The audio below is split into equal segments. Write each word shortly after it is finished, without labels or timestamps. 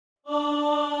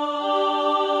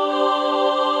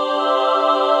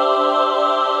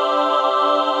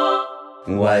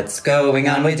What's going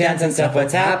on with dance and stuff?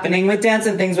 What's happening with dance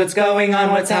and things? What's going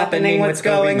on? What's happening? What's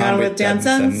going on with dance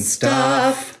and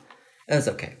stuff? That was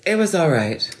okay. It was all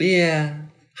right. Yeah.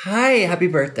 Hi, happy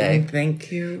birthday.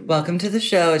 Thank you. Welcome to the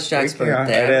show. It's Jack's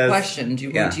birthday. I have a question. Do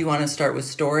you want to start with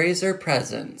stories or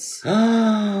presents?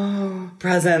 Oh,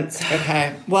 presents.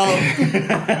 Okay. Well,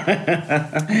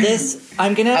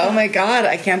 Oh my God,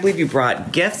 I can't believe you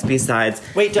brought gifts besides.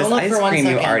 Wait, don't look ice for 1 cream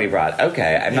second. you already brought.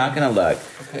 Okay, I'm not going to look.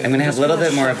 Okay, I'm going to have a little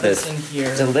bit more of this in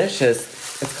here.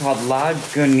 delicious. It's called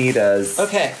Lagunitas.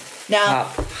 Okay. Now,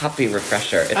 Hoppy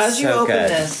refresher. It's as you so open good.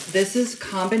 this is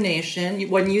combination.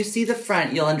 When you see the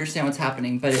front, you'll understand what's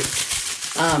happening. But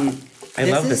it's I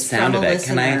love the sound of it.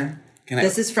 Can I?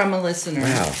 This is from a listener.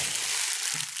 Wow.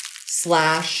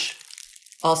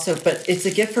 / also, but it's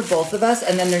a gift for both of us,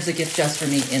 and then there's a gift just for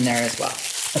me in there as well.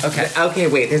 Okay,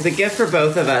 wait. There's a gift for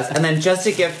both of us, and then just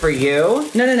a gift for you?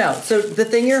 No. So the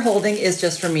thing you're holding is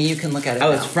just for me. You can look at it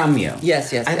now. It's from you?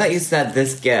 Yes. I thought you said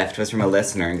this gift was from a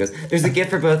listener and goes, there's a gift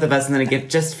for both of us and then a gift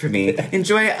just for me.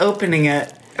 Enjoy opening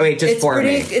it. Oh, wait, just for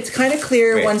me. It's kind of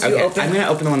clear once you open. I'm going to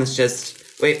open the one that's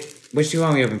just... Wait, which do you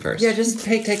want me to open first? Yeah, just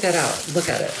take that out. Look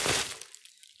at it.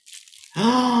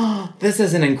 Oh, this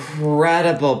is an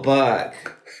incredible book.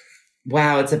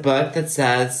 Wow, it's a book that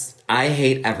says... I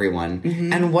hate everyone.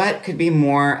 Mm-hmm. And what could be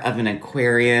more of an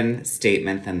Aquarian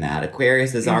statement than that?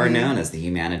 Aquariuses are known as the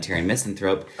humanitarian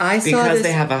misanthrope because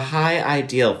they have a high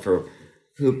ideal for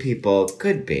who people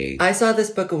could be. I saw this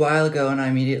book a while ago and I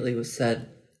immediately said,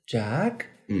 Jack?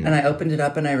 And I opened it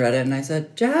up and I read it and I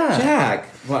said, Jack.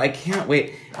 Well, I can't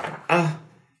wait. And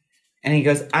he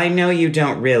goes, I know you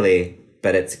don't really,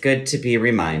 but it's good to be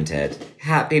reminded.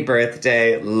 Happy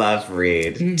birthday, Love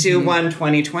Read.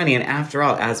 2/1/2020. And after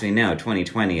all, as we know,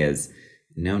 2020 is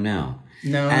no.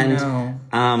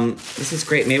 This is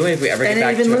great. Maybe if we ever get back to it.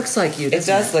 And it even looks like you, It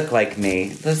does look like me.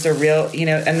 Those are real,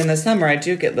 and in the summer I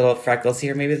do get little freckles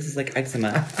here. Maybe this is like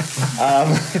eczema.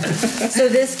 So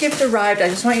this gift arrived. I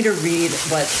just want you to read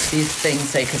what these things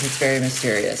say because it's very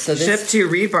mysterious. So this Shipped to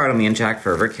Reed Bartlemy and Jack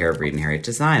Ferber, care of Reed and Harriet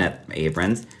Design at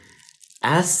Abrams.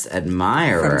 S.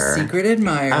 Admirer. From Secret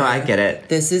Admirer. Oh, I get it.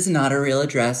 This is not a real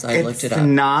address. I looked it up. It's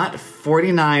not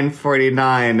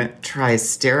 4949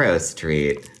 Tristero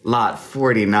Street, Lot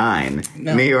 49,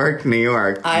 No. New York,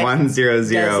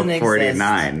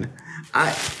 10049.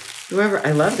 I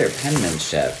love their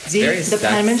penmanship. It's very The sexy.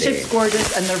 penmanship's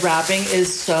gorgeous, and the wrapping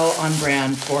is so on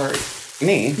brand for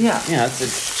Me? Yeah. It's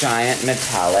a giant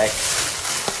metallic.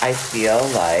 I feel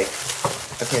like...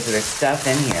 Okay, so there's stuff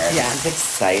in here. Yeah. This is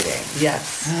exciting.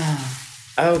 Yes.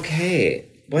 Okay.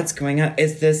 What's going on?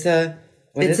 Is this a...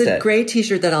 What is it's it? a gray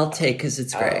t-shirt that I'll take because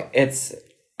it's gray. It's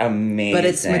amazing. But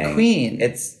it's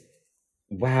McQueen.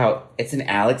 Wow. It's an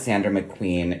Alexander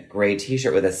McQueen gray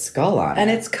t-shirt with a skull on it. And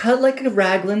it's cut like a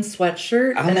raglan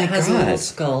sweatshirt, and it has a little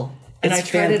skull. And I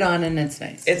tried it on, and it's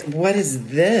nice. What is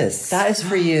this? That is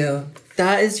for you.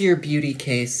 That is your beauty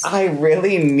case. I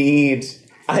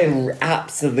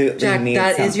absolutely Jack, need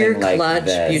that something is your like clutch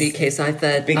this. beauty case. I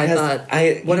thought,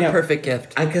 what a perfect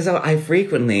gift. Because I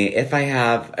frequently, if I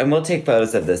have, and we'll take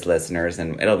photos of this, listeners,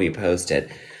 and it'll be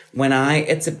posted.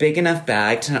 It's a big enough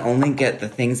bag to not only get the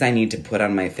things I need to put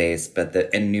on my face, but the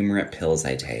innumerate pills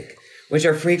I take, which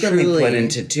are frequently put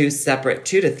into 2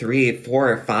 to 3,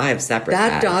 4, or 5 separate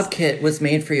That bags. Dob kit was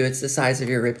made for you. It's the size of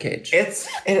your rib cage.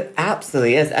 It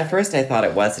absolutely is. At first, I thought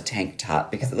it was a tank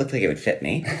top because it looked like it would fit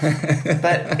me,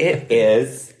 but it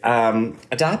is a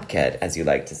Dob kit, as you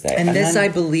like to say. And this, I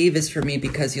believe, is for me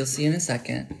because you'll see in a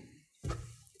second.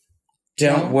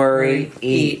 Don't worry,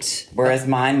 eat. Whereas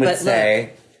mine would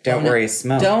say, don't worry,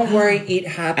 smoke. Don't worry, eat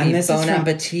happy. And this Bon is from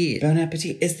appetit. Bon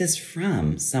appetit. Is this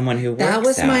from someone who works That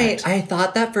was out? I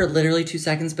thought that for literally 2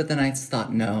 seconds, but then I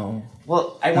thought no.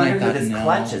 Well, I wonder who this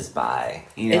clutch is by.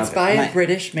 It's by a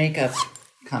British makeup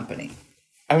company.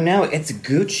 Oh no, it's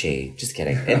Gucci. Just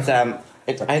kidding. It's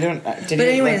I don't. Did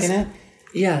you look in it?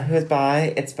 Yeah. Who is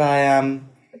by? It's by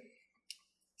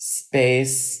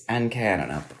Space NK. I don't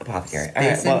know. Apothecary.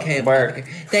 Space All NK. right, Apothecary.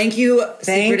 Thank you,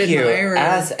 Secret Admirer.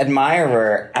 as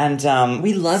Admirer, and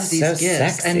we love these so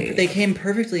gifts, sexy. and they came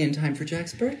perfectly in time for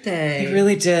Jack's birthday. They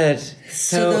really did.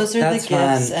 So those are that's the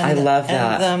gifts. Fun. And I love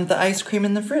that. And the ice cream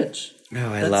in the fridge.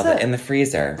 Oh, I love it in the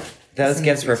freezer. Those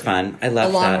gifts were fun. I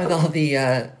love that. Along with all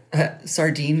the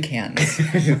sardine cans.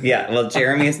 Yeah, well,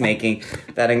 Jeremy is making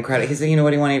that incredible. He said, "You know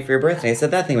what do you want to eat for your birthday?" I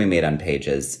said, "That thing we made on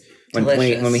Pages when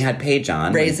we had Paige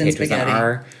on, raisin Paige spaghetti was on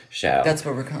our show. That's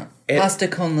what we're calling pasta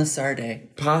con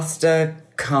Lasarde. Pasta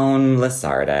con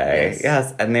Lasarde.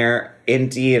 Yes, and there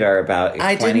indeed are about.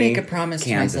 I 20 did make a promise to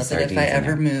cans myself of that if I sardines in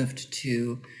ever there. moved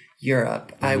to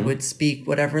Europe, I would speak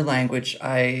whatever language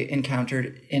I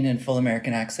encountered in a full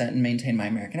American accent and maintain my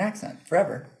American accent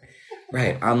forever.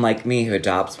 Right. Unlike me, who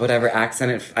adopts whatever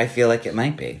accent I feel like it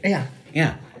might be. Yeah.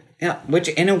 Yeah. Yeah. Which,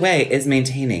 in a way, is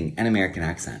maintaining an American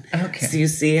accent. Okay. So you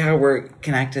see how we're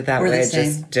connected that We're way? the same.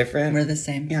 Just different? We're the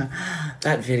same. Yeah.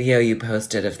 That video you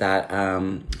posted of that for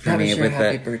That me was your with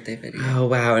happy the birthday video. Oh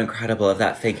wow, incredible, of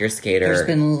that figure skater. There's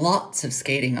been lots of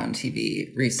skating on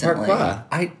TV recently. Pourquoi?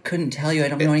 I couldn't tell you. I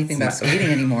don't know anything about skating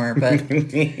anymore, but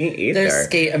Me either. there's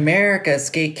Skate America,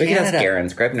 Skate We can Canada. ask Garen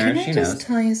Scribner. Can I She just knows.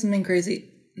 tell you something crazy?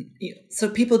 So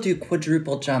people do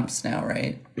quadruple jumps now,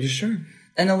 right? You sure?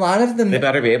 And a lot of They them,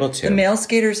 better be able to. the male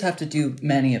skaters have to do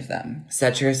many of them.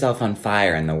 Set yourself on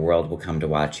fire and the world will come to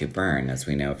watch you burn, as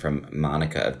we know from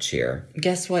Monica of Cheer.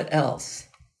 Guess what else?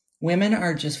 Women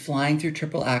are just flying through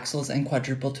triple axels and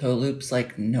quadruple toe loops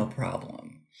like no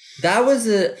problem. That was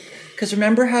because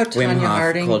remember how Wim Tanya Hof,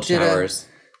 Harding cold did showers.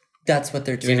 that's what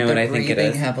they're doing. you know what They're I think it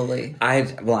breathing is? heavily.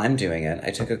 I'm doing it.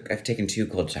 I've taken 2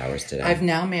 cold showers today. I've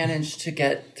now managed to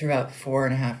get through about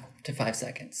 4.5 to 5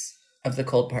 seconds of the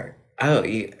cold part. Oh,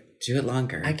 you do it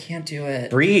longer. I can't do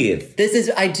it. Breathe.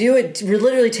 I do it,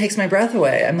 literally takes my breath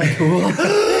away. I'm like, whoa.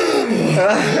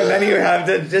 And then you have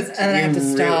to just... And I have to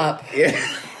stop. Yeah.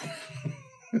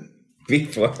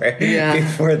 before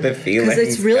the feeling. Because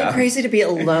it's really crazy to be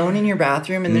alone in your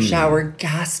bathroom in the shower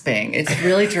gasping. It's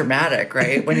really dramatic,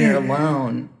 right? When you're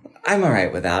alone. I'm all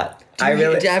right with that. Have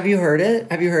you heard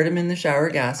it? Have you heard him in the shower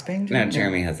gasping? No,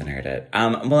 Jeremy hasn't heard it.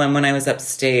 Well, and when I was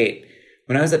upstate,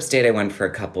 I went for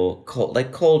a couple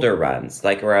colder runs,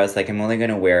 like where I was like, I'm only going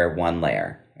to wear one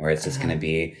layer, where it's just going to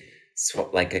be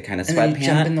like a kind of And then sweatpants. you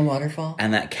jump in the waterfall?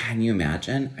 And that, can you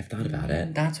imagine? I've thought about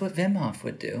it. That's what Wim Hof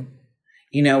would do.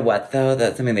 You know what, though?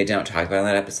 That's something they don't talk about in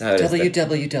that episode.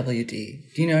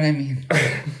 WWWD. Do you know what I mean?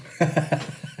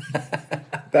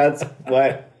 That's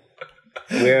what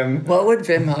Wim... What would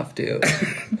Wim Hof do?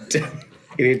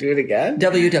 Can you do it again?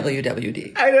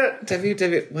 WWWD. I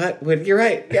don't... What? You're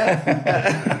right.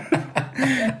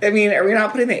 Yeah. I mean, are we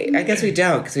not putting the... I guess we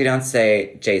don't, because we don't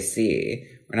say JC.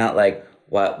 We're not like,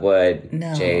 what would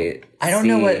JC... I don't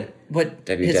know what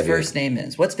WW. his first name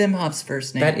is. What's Wim Hof's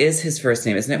first name? That is his first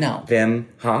name, isn't it? No. Wim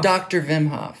Hof? Dr. Wim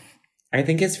Hof. I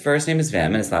think his first name is Wim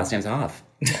and his last name's Hof.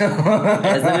 Isn't it?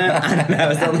 I don't know. I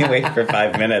was only waiting for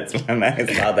 5 minutes when I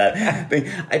saw that thing.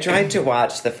 I tried to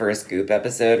watch the first Goop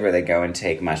episode where they go and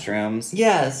take mushrooms.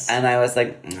 Yes. And I was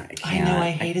like, I I can't. know. I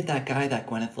hated that guy that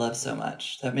Gwyneth loved so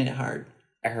much. That made it hard.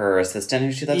 Her assistant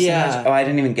who she loves Yeah. so much? Oh, I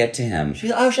didn't even get to him.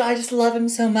 She's I just love him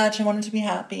so much. I want him to be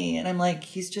happy. And I'm like,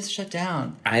 he's just shut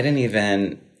down. I didn't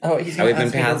even... Oh, he's going to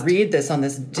ask me to read this on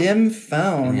this dim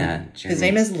phone. Yeah, His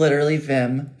name is literally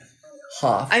Wim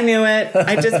Hof. I knew it.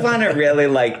 I just want to really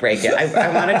break it.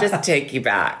 I want to just take you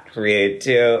back, Reed,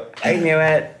 to... I knew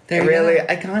it. Really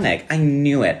iconic. I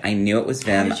knew it. I knew it was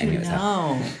Wim. How did you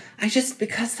know?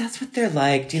 Because that's what they're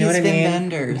like. Do you know what I mean? He's Wim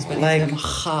Wenders, but like, he's Wim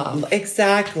Hof.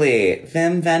 Exactly.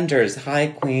 Wim Wenders, High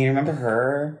Queen. Remember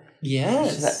her?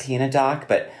 Yes. She's that Peanut Doc,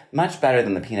 but much better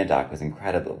than the Peanut Doc was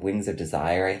incredible. Wings of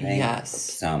Desire, I think. Yes.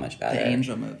 So much better. The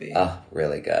Angel movie. Oh,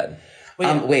 really good.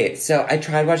 Wait, So I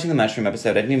tried watching the Mushroom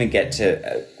episode. I didn't even get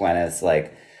to Gwyneth's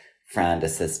friend,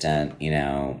 assistant,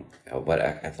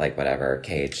 whatever,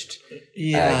 caged,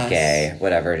 gay,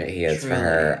 whatever he is for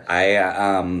her.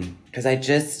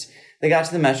 Because they got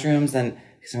to the mushrooms and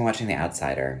because I'm watching The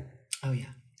Outsider. Oh, yeah.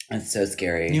 It's so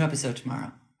scary. New episode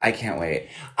tomorrow. I can't wait.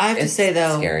 I have to say,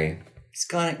 though, scary. It's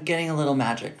getting a little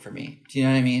magic for me. Do you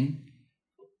know what I mean?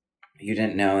 You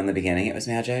didn't know in the beginning it was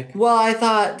magic? Well, I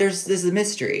thought there's a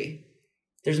mystery.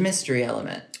 There's a mystery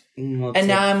element. And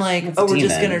now I'm like, we're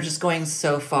just going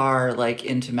so far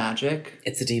into magic.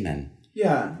 It's a demon.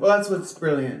 Yeah, well, that's what's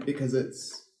brilliant because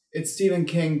it's Stephen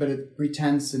King, but it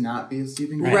pretends to not be a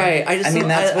Stephen King. Right.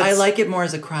 I like it more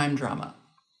as a crime drama.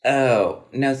 Oh,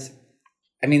 no.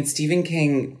 I mean, Stephen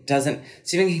King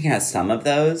has some of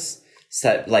those,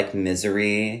 like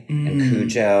Misery and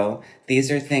Cujo.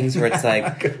 These are things where it's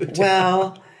like,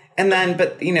 well, and then,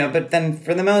 but then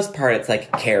for the most part, it's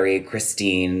like Carrie,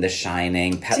 Christine, The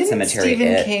Shining, Pet Sematary.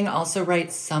 Stephen King also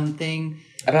write something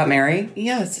about Mary?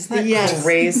 Yes, isn't that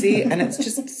crazy? And it's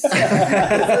just this is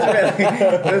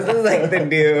like the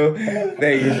new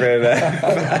thing for the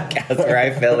podcast where I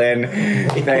fill in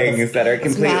things that are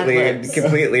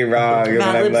completely wrong.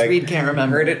 Mad Libs Reed can't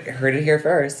remember. Heard it here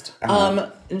first.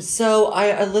 So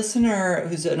a listener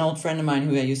who's an old friend of mine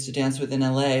who I used to dance with in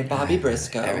LA, Bobby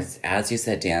Briscoe. As you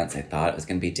said dance, I thought it was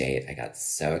going to be date. I got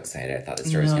so excited. I thought the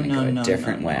story was going to go a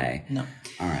different way. No.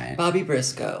 All right. Bobby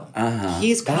Briscoe.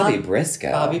 He's Bobby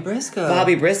Briscoe. Bobby Briscoe.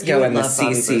 Bobby Briscoe and the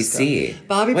Bobby CCC. Briscoe.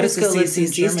 Bobby what Briscoe does the lives in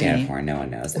CCC stand Germany. for? No one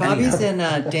knows. Bobby's in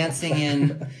dancing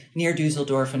in near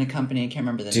Dusseldorf in a company. I can't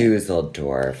remember the name.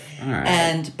 Dusseldorf. All right.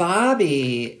 And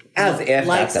Bobby As if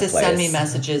likes that's a to send me place.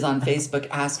 messages on Facebook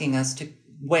asking us to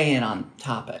weigh in on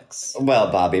topics.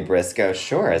 Well, Bobby Briscoe,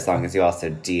 sure, as long as you also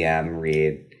DM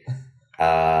Reed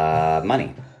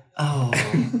money. Oh,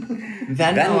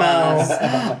 Venmo.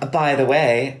 Venmo. By the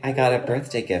way, I got a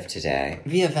birthday gift today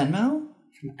Via Venmo?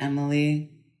 from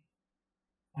Emily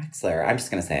Wexler. I'm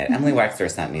just going to say it. Emily Wexler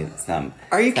sent me some.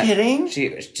 Are you kidding? She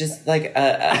was just like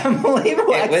Emily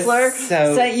Wexler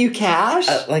sent you cash?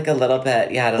 like a little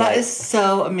bit, yeah. That is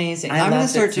so amazing. I'm going to loved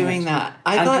it start so doing much.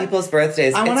 that. On people's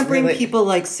birthdays. I want to it's bring really- people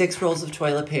like 6 rolls of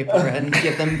toilet paper and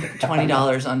give them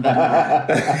 $20 on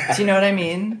Venmo. Do you know what I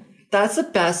mean? That's the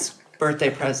best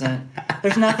birthday present.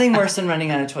 There's nothing worse than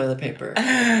running out of toilet paper.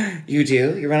 You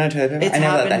do? You run out of toilet paper? It's I know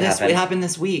happened that It happened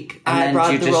this week. And I then brought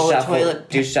do you the just roll shuffle- of toilet.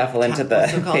 do you shuffle into the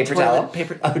what's it called?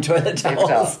 paper towel? Toilet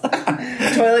towels.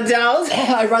 Toilet towels?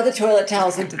 I brought the toilet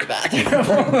towels into the bathroom.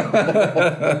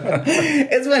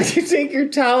 It's when you take your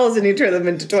towels and you turn them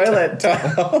into toilet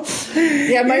towels.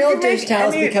 Yeah, my You old can dish make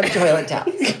towels any- become toilet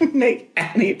towels. You can make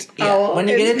any Yeah. towel. When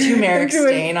you get a turmeric into a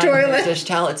stain on toilet. your dish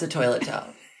towel, it's a toilet towel.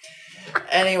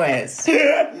 Anyways, You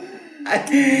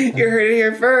heard it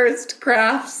here first.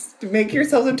 Crafts. Make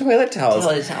yourselves some toilet towels.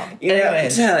 toilet towel. You know,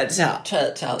 Anyways, toilet towel.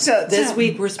 toilet towels. Toilet This towel.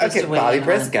 week we're supposed Okay, to weigh Bobby in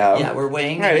Briscoe. Yeah, we're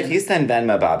weighing All right, in. if you send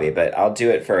Venmo Bobby, but I'll do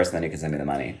it first, and then you can send me the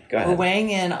money. Go ahead. We're weighing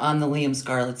in on the Liam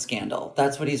Scarlett scandal.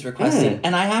 That's what he's requesting.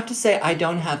 And I have to say, I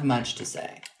don't have much to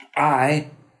say. I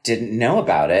didn't know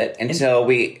about it until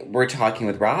we were talking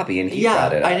with Robbie, and he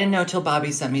brought it up. I didn't know till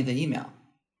Bobby sent me the email.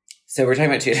 So we're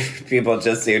talking about two different people,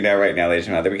 just so you know right now, ladies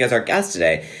and gentlemen, because our guest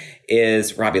today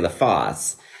is Robbie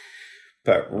LaFosse.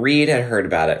 But Reed had heard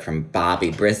about it from Bobby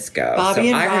Briscoe. Bobby so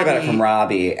and I heard about it Robbie- from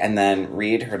Robbie, and then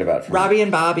Reed heard about it from Robbie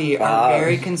and Bobby are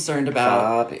very concerned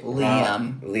about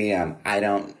Liam. Liam. I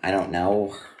don't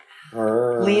know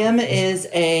her. Liam is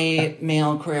a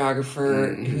male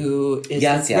choreographer who is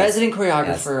Yes, the yes. resident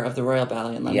choreographer of the Royal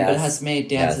Ballet in London, Yes. but has made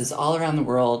dances all around the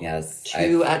world. Yes.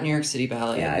 2 at New York City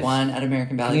Ballet, Yeah, 1 at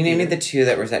American Ballet Can you name me Theatre. the 2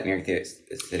 that were at New York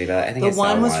City Ballet? I think The I saw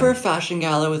one was for a fashion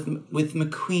gala with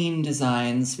McQueen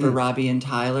designs for Robbie and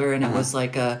Tyler, and it was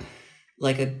like a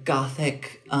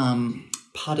gothic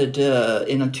pas de deux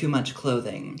in too much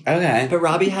clothing. Okay. But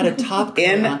Robbie had a top coat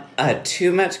In on,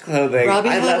 too much clothing. Robbie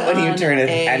I had love when you on turn a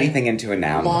anything into a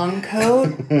noun. long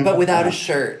coat, but without a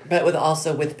shirt, but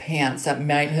with pants that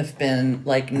might have been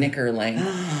like knicker length,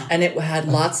 and it had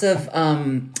lots of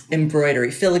embroidery,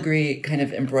 filigree kind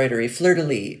of embroidery,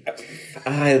 fleur-de-lis.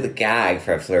 The gag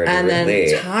for a fleur de And then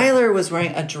lis. Tyler was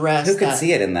wearing a dress. Who could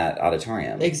see it in that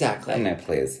auditorium? Exactly. No,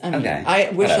 please. I mean, okay. I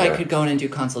wish whatever. I could go in and do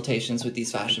consultations with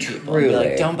these fashion people. Really? And be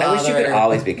like, don't bother. I wish you could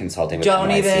always be consulting with Don't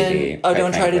NYCB. even. Oh, quite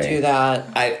don't try to frankly. do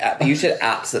that. You should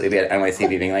absolutely be at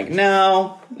NYCB being like,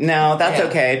 no, that's Yeah.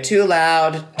 okay. Too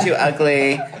loud, too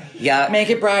ugly. Yeah. Make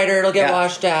it brighter. It'll get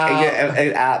washed out.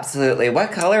 Absolutely.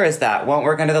 What color is that? Won't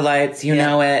work under the lights. You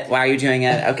know it. Why are you doing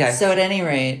it? Okay. So at any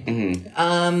rate,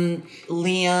 Mm-hmm.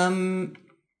 Liam,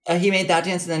 he made that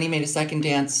dance, and then he made a second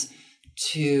dance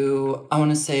to, I want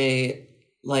to say,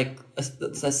 like a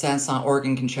Saint-Saëns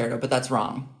organ concerto, but that's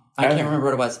wrong. I can't remember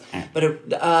what it was. But,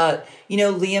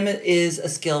 Liam is a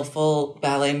skillful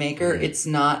ballet maker. Mm-hmm. It's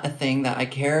not a thing that I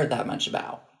care that much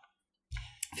about.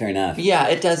 Fair enough. Yeah,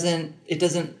 it doesn't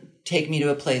take me to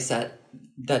a place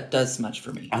that does much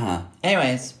for me. Uh-huh.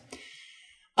 Anyways,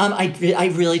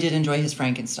 I really did enjoy his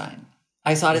Frankenstein.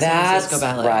 I saw it at San Francisco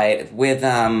Ballet. Right.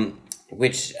 With,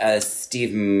 which Steve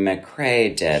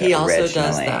McRae did He originally. also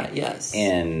does that, yes.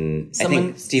 I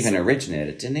think Stephen originated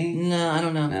it, didn't he? No, I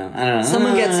don't know. No, I don't know.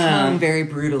 Someone gets hung very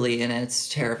brutally, and it's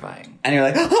terrifying. And you're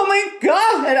like, oh my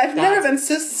God, I've never been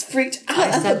so freaked out I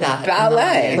at said the that in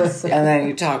ballet. the audience, yeah. And then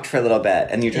you talked for a little bit,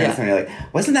 and you turn Yeah. to someone and you're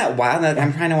like, wasn't that wild? And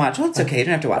I'm trying to watch. Well, it's okay. You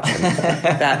don't have to watch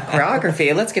that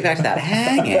choreography. Let's get back to that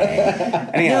hanging.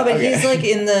 Anyhow, No, but okay. he's like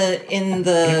in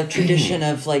the tradition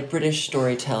of like British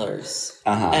storytellers,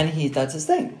 and that's his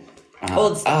thing.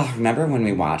 Well, remember when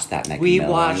we watched that Macmillan? we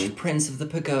watched Prince of the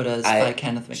Pagodas by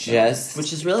Kenneth Macmillan,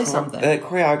 which is really something.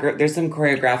 There's some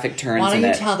choreographic turns Why don't in you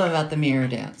it. tell them about the mirror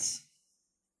dance?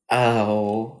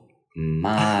 Oh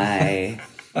my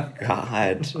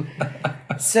God.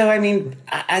 So, I mean,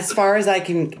 as far as I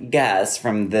can guess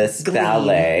from this Glee.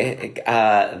 ballet,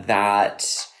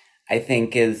 that I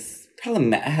think is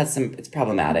it's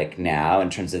problematic now in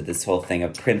terms of this whole thing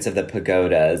of Prince of the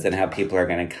Pagodas and how people are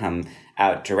going to come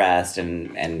out dressed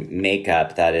and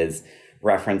makeup that is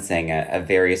referencing a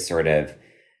very sort of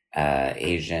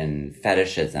Asian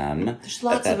fetishism. There's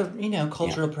lots of,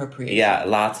 cultural appropriation. Yeah,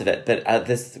 lots of it. But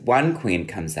this one queen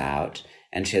comes out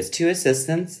and she has 2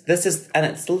 assistants. And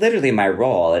it's literally my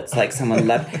role. It's like someone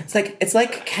left. It's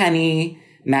like Kenny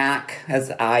Mac, as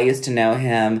I used to know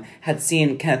him, had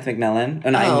seen Kenneth McMillan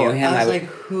when I knew him. I was like,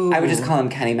 who? I would just call him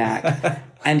Kenny Mac.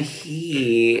 And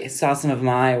he saw some of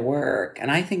my work.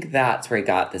 And I think that's where he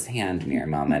got this hand mirror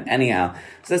moment. Anyhow,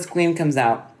 so this queen comes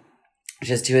out.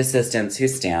 She has 2 assistants who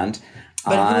stand.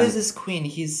 But who is this queen?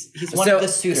 He's one of the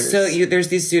suitors. So there's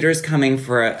these suitors coming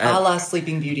for a la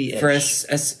Sleeping Beauty-ish. For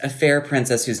a fair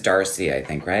princess who's Darcy, I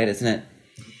think, right? Isn't it?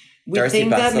 We Darcy think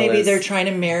Bustle that maybe they're trying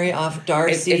to marry off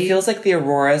Darcy. It feels like the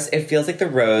Auroras. It feels like the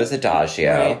Rose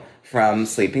Adagio from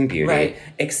Sleeping Beauty,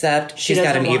 except she's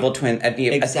got an evil twin, an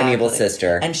evil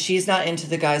sister, and she's not into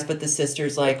the guys, but the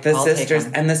sister's like the sisters,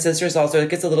 and the sisters also. It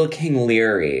gets a little King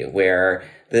Leary where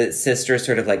the sister's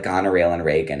sort of like Goneril and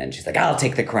Reagan, and she's like, "I'll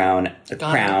take the crown."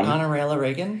 Goneril and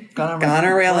Reagan.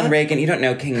 Goneril and Reagan. You don't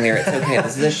know King Lear. It's okay.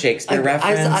 This is a Shakespeare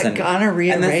reference.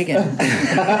 Gonorrhea and Reagan.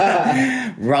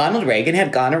 Ronald Reagan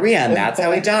had gonorrhea, and that's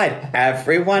how he died.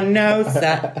 Everyone knows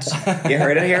that. You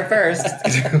heard it here first.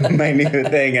 My new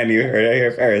thing, and you heard it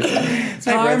here first. It's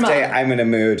my birthday. I'm in a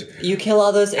mood. You kill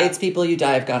all those AIDS people, you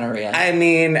die of gonorrhea. I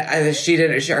mean,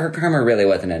 her karma really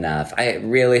wasn't enough. I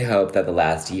really hope that the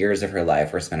last years of her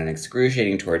life were spent in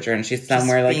excruciating torture, and she's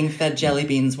somewhere just being fed jelly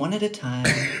beans one at a time.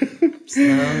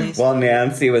 Slowly. While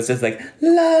Nancy was just like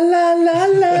la la la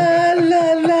la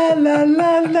la la la la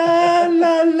la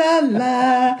la la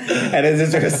la, and is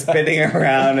just sort of spinning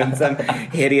around in some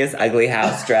hideous, ugly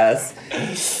house dress.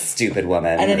 Stupid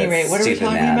woman. At any rate, what are we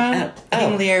talking about?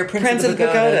 King Lear, Prince of the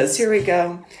Pagodas. Here we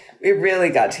go. We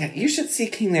really got to. You should see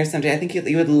King Lear someday. I think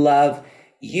you would love.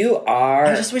 You are.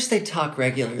 I just wish they'd talk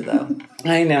regular, though.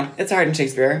 I know. It's hard in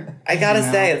Shakespeare. I gotta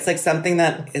say, it's like something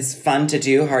that is fun to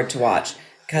do, hard to watch.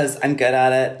 Because I'm good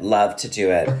at it, love to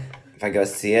do it. If I go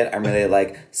see it, I'm really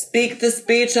like, speak the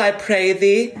speech, I pray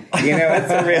thee. You know,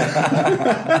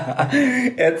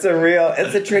 it's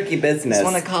a tricky business.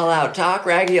 Just want to call out, talk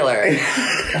regular.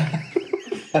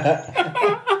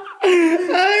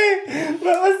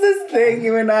 What was this thing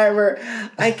you and I were,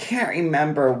 I can't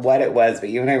remember what it was, but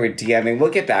you and I were DMing. We'll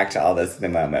get back to all this in a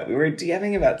moment. We were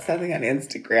DMing about something on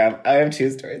Instagram. I have 2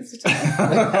 stories to tell.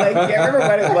 I can't remember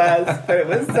what it was, but it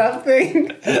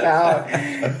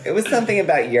was something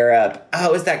about Europe. Oh,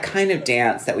 it was that kind of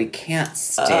dance that we can't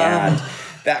stand.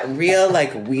 That real,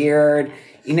 like, weird...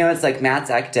 You know, it's like Matt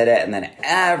Zach did it, and then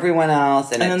everyone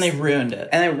else. And then they ruined it.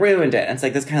 And they ruined it. And it's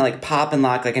like this kind of like pop and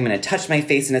lock, like I'm going to touch my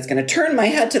face and it's going to turn my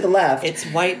head to the left. It's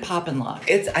white pop and lock.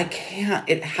 It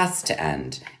has to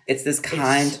end. It's this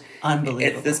kind... It's unbelievable.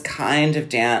 It's this kind of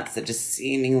dance that just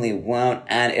seemingly won't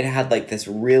end. It had like this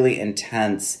really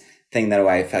intense thing that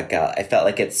I felt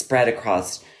like it spread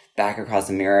back across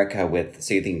America with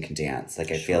So You Think You Can Dance. Like,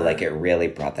 I feel like it really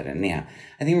brought that in. Yeah.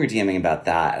 I think we were DMing about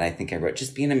that, and I think I wrote,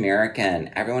 just be an American.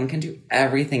 Everyone can do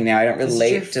everything now. I don't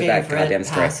relate to that goddamn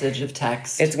story. Passage of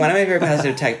text. It's one of my favorite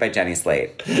passages of text by Jenny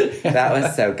Slate. That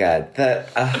was so good.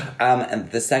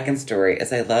 And the second story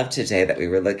is I love today that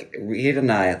Reed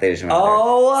and I, ladies and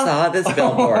gentlemen, saw this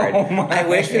billboard. I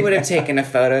wish we would have taken a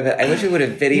photo of it. I wish we would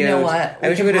have videoed. You know what?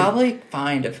 We could probably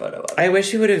find a photo of it. I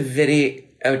wish we would have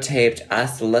videotaped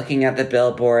us looking at the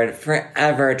billboard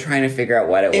forever, trying to figure out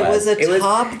what it was. It was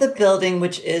atop the building,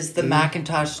 which is the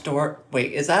Macintosh store.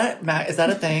 Wait, is that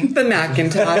a thing? The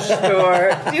Macintosh store.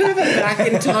 Do you have a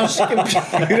Macintosh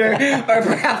computer or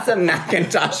perhaps a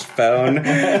Macintosh phone?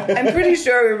 I'm pretty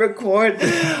sure we record.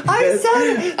 I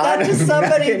said that to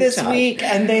somebody Macintosh. This week,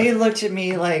 and they looked at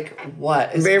me like,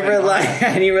 "What?" They were like,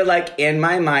 and you were like, "In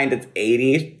my mind, it's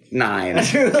 89." It's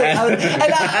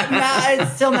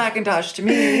still Macintosh to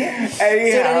me. So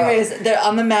anyways,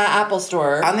 on the Apple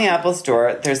Store. On the Apple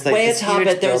Store, there's like way this atop huge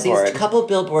it, there's billboard. these couple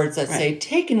billboards that say,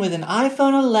 taken with an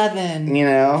iPhone 11. You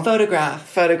know?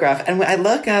 Photograph. And I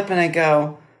look up and I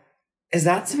go, is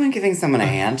that someone giving someone a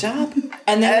hand job?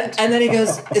 And then he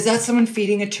goes, is that someone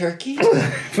feeding a turkey?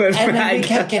 And then we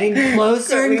kept getting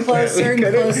closer and closer and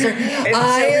closer.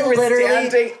 I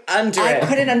literally, I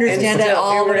couldn't understand at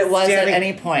all what it was at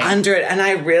any point. Under it. And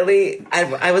I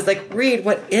was like, Reed,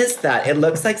 what is that? It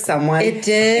looks like someone. It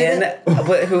did.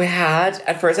 Who had,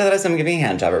 at first I thought it was someone giving a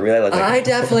hand job. It really looked like. I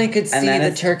definitely could see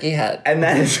the turkey head. And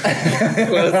then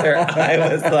closer, I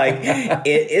was like,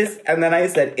 it is. And then I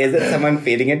said, is it someone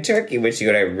feeding a turkey? Which you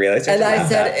and I really started And I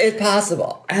said, it's possible.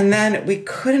 impossible. And then we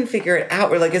couldn't figure it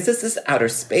out. We're like, is this outer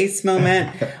space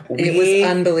moment? It was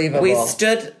unbelievable. We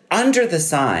stood under the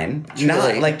sign,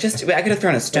 not like just, I could have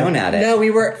thrown a stone at it. No,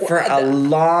 we were. For a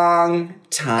long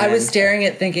time. I was staring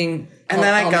at thinking. And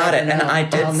then I got it. And I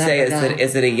did say,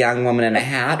 is it a young woman in a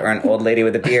hat or an old lady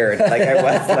with a beard? Like I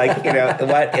was like,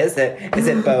 what is it? Is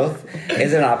it both?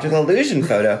 Is it an optical illusion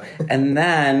photo? And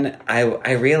then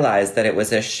I realized that it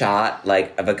was a shot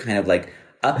like of a kind of like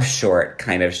up short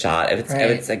kind of shot. If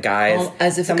it's a guy,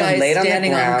 as if someone a guy's laid on the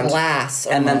standing ground, on glass,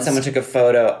 and then someone took a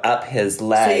photo up his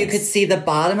legs. So you could see the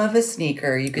bottom of his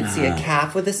sneaker, you could see a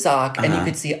calf with a sock, and you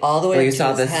could see all the way. Well, you to saw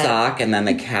his the head. sock, and then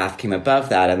the calf came above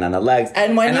that, and then the legs.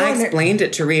 And I explained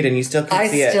it to Reed, and you still couldn't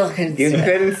see it. I still couldn't see it. You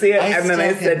couldn't see it, and then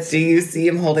I said, "Do you see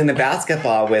him holding the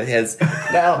basketball with his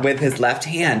with his left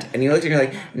hand?" And you looked at me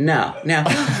like, "No."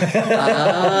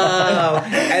 Oh,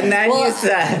 and then you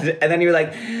said, and then you were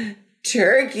like,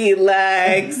 turkey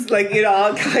legs, like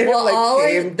all kind of like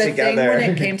came the together. The thing when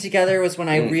it came together was when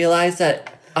I realized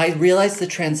the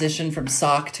transition from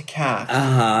sock to calf,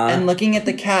 and looking at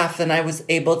the calf, then I was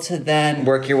able to then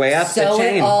work your way up, sew the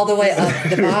chain. it all the way up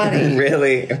the body.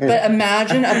 Really, but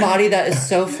imagine a body that is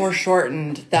so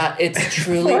foreshortened that it's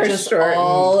truly just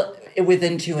all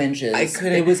within 2 inches.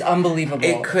 It was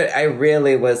unbelievable. I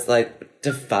really was like,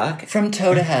 the fuck? From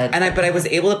toe to head. But I was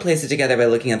able to place it together by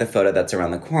looking at the photo that's around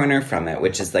the corner from it,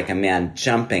 which is like a man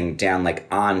jumping down like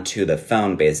onto the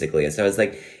phone basically. So I was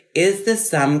like, is this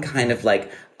some kind of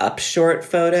like up short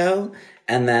photo?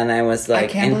 And then I was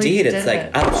like, indeed, it's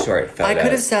like up short photo. I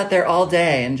could have sat there all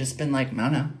day and just been like,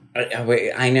 no.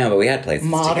 I know, but we had places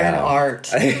Modern to go. art.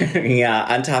 Yeah,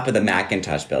 on top of the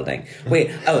Macintosh building.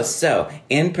 So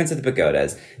in Prince of the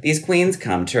Pagodas, these queens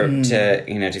come to be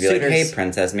Suitors. Like, hey,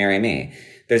 princess, marry me.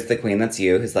 There's the queen that's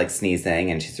you, who's like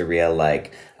sneezing, and she's a real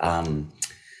like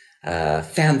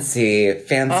fancy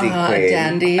queen.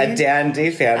 A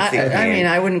dandy, fancy queen. I mean,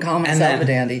 I wouldn't call myself a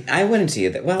dandy. I wouldn't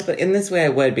either. Well, but in this way I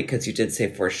would, because you did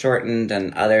say foreshortened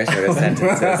and other sort of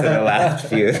sentences in the last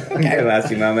few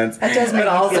moments. That does make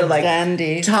me feel like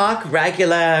dandy. Talk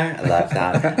regular. I love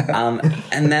that.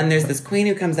 And then there's this queen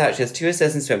who comes out. She has 2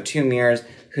 assistants who have 2 mirrors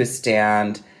who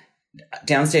stand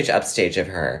downstage, upstage of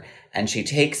her. And she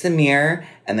takes a mirror,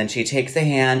 and then she takes a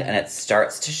hand, and it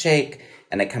starts to shake.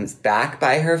 And it comes back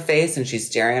by her face, and she's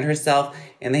staring at herself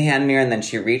in the hand mirror, and then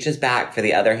she reaches back for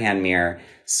the other hand mirror,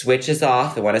 switches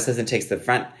off. The one assistant takes the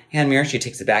front hand mirror, she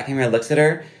takes the back hand mirror, looks at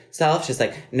herself, she's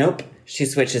like, nope. She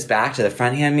switches back to the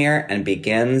front hand mirror and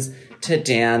begins to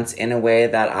dance in a way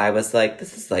that I was like,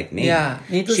 this is like me. Yeah,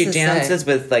 she dances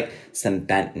with like some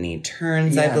bent knee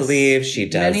turns, I believe. She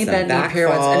does many some bent back knee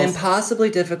pirouettes, falls. an impossibly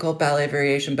difficult ballet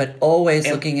variation, but always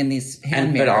looking in these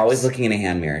hand mirrors. But always looking in a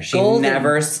hand mirror. She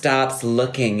never stops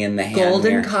looking in the hand mirror.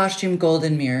 Golden costume,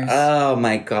 golden mirrors. Oh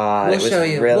my God. We'll show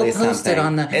you. Really we'll post something. it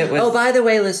on the... by the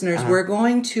way, listeners, we're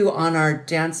going to, on our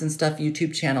Dance and Stuff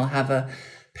YouTube channel, have a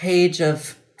page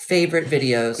of favorite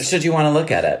videos. Should you want to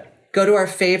look at it? Go to our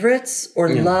favorites or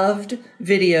loved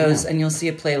videos, and you'll see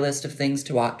a playlist of things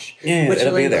to watch, which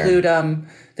will include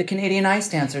the Canadian ice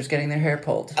dancers getting their hair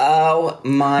pulled. Oh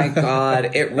my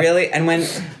God! It really, and when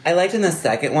I liked in the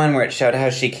second one where it showed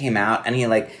how she came out, and he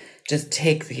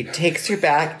takes her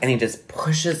back and he just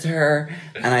pushes her,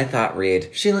 and I thought,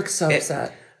 Reed, she looks so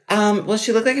upset. Well,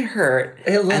 she looked like it hurt.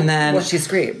 And then she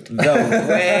screamed. The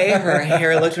way her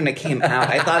hair looked when it came out,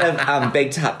 I thought of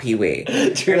Big Top Pee-wee.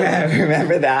 Do you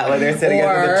remember that when they're sitting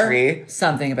under the tree?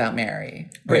 Something About Mary.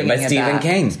 By Stephen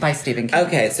King. By Stephen King.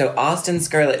 Okay, so Austin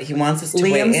Scarlett, he wants us to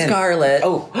weigh in. Liam Scarlett.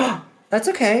 Oh, that's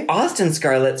okay. Austin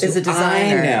Scarlett is a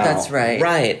designer. I know. That's right.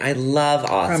 Right. I love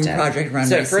Austin. From Project Runway.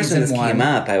 So at first when this came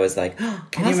up, I was like, Can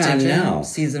Austin, you imagine? no.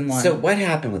 Season 1. So what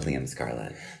happened with Liam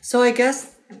Scarlett? So I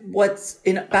guess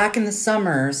back in the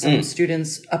summer, some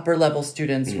students, upper level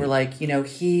students, were like,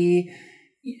 he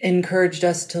encouraged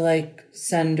us to like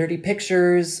send dirty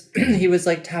pictures. He was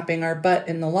like tapping our butt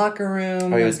in the locker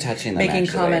room. Oh, he was touching them, making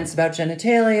comments about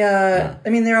genitalia. I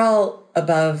mean, they're all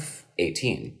above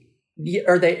 18.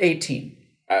 Are they 18?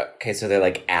 Okay, so they're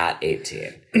like at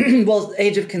 18. Well,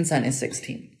 age of consent is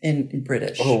 16 in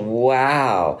British. Oh,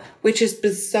 wow. Which is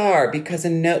bizarre because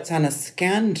in Notes on a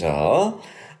Scandal,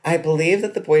 I believe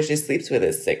that the boy she sleeps with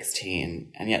is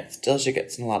 16, and yet still she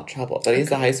gets in a lot of trouble. But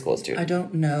he's a high school student. I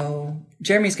don't know.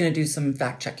 Jeremy's going to do some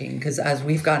fact checking because as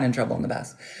we've gotten in trouble in the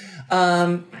past.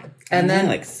 And then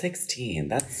like 16.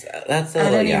 That's a little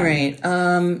at any young. rate.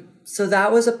 So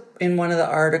that was in one of the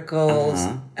articles,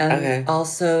 and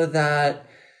also that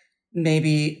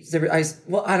maybe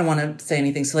I don't want to say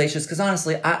anything salacious because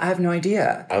honestly, I have no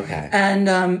idea. Okay. And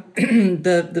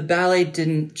the ballet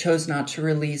chose not to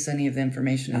release any of the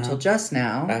information until just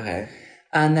now. Okay.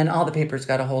 And then all the papers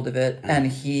got a hold of it,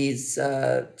 and he's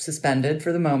suspended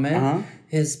for the moment.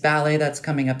 His ballet that's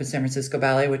coming up is San Francisco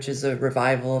Ballet, which is a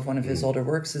revival of one of his older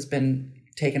works, has been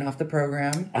taken off the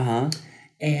program.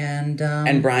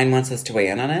 And Brian wants us to weigh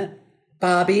in on it?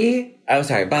 Bobby. Oh,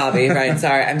 sorry, Bobby. Right,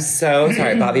 sorry. I'm so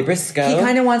sorry, Bobby Briscoe. He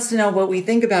kind of wants to know what we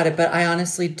think about it, but I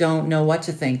honestly don't know what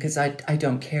to think because I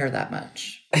don't care that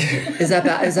much. Is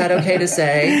that okay to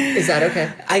say? Is that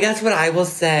okay? I guess what I will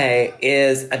say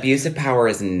is abuse of power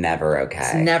is never okay.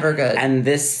 It's never good. And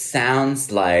this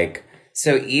sounds like,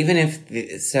 so even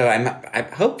if, I'm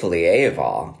hopefully A of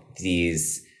all,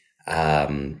 these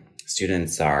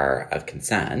students are of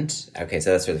consent. Okay,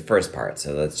 so that's for the first part.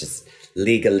 So let's just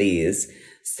legalese.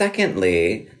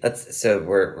 Secondly,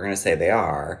 we're going to say they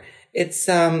are. It's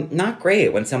not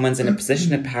great when someone's in a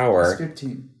position of power. It's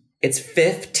 15. It's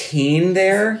 15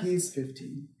 there? He's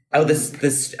 15. Oh,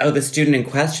 the student in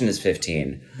question is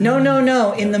 15.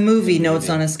 No. In the movie, Notes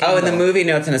on a Scandal. Oh, in the movie,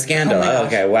 Notes on a Scandal. Oh,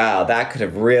 okay, wow. That could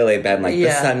have really been like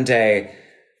the Sunday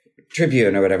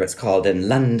Tribune or whatever it's called in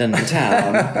London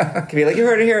town. Could be like, you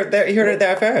heard it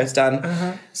there first.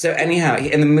 So anyhow,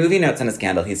 in the movie Notes on a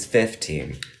Scandal, he's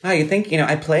 15. Wow, you think,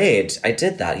 I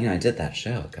did that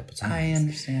show a couple times. I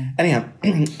understand.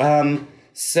 Anyhow,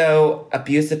 so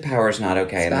abuse of power is not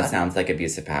okay, and Scott? that sounds like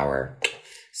abuse of power.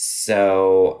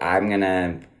 So I'm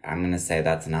gonna say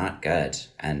that's not good.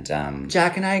 And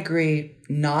Jack and I agree,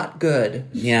 not good.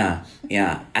 Yeah.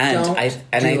 And Don't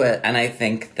do it. And I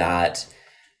think that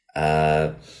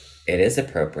it is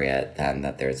appropriate then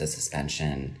that there's a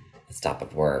suspension, a stop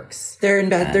of works. They're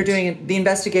doing it. The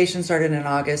investigation started in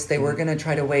August. They were going to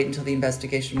try to wait until the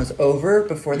investigation was over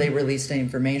before they released any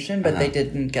information, but they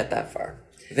didn't get that far.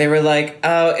 They were like,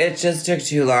 oh, it just took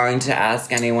too long to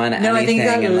ask anyone anything. No, I think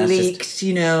that and let's leaked,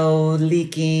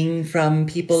 leaking from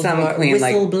people who are queen,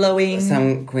 whistleblowing.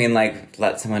 Some queen,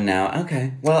 let someone know.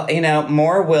 Okay. Well,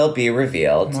 more will be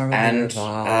revealed. More will be and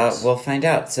revealed. We'll find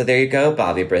out. So there you go,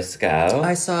 Bobby Briscoe.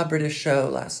 I saw a British show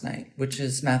last night, which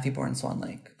is Matthew Bourne Swan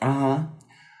Lake. Uh-huh.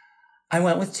 I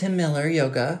went with Tim Miller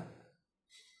Yoga.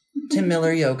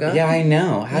 Yeah, I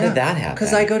know. How did that happen?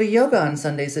 Because I go to yoga on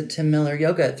Sundays at Tim Miller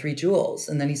Yoga at 3 Jewels.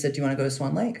 And then he said, do you want to go to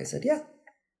Swan Lake? I said, yeah.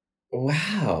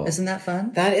 Wow. Isn't that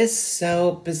fun? That is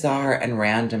so bizarre and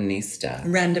randomnista.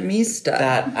 Randomista.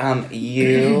 That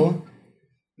you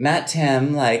met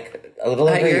Tim a little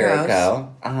over a year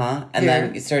ago. And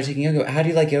then you started taking yoga. How do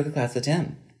you like yoga class with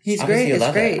Tim? He's Obviously great.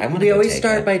 It's great. I want to We go always take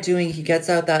start it. by he gets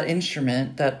out that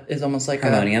instrument that is almost like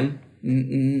Harmonium.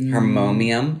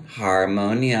 Harmonium.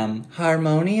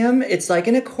 Harmonium. It's like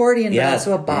an accordion, but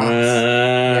also a box.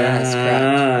 Yes,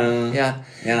 correct.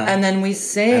 Yeah. And then we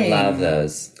sing. I love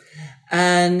those.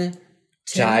 And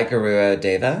Jai Garua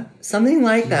Deva? Something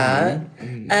like that.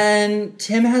 And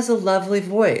Tim has a lovely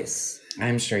voice.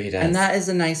 I'm sure he does. And that is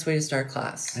a nice way to start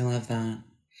class. I love that.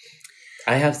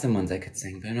 I have some ones I could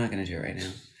sing, but I'm not going to do it right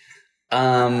now.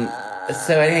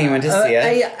 So anyway, you went to see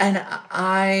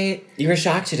it? You were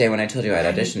shocked today when I told you I'd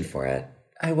auditioned for it.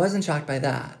 I wasn't shocked by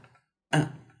that.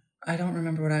 I don't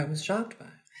remember what I was shocked by.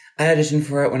 I auditioned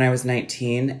for it when I was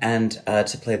 19 and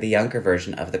to play the younger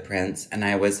version of The Prince. And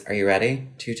I was, are you ready?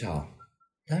 Too tall.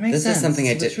 That makes sense. This is something I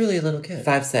He was did. Truly a little kid.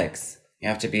 5'6". You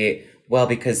have to be,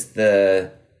 because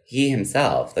he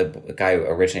himself, the guy who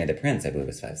originated The Prince, I believe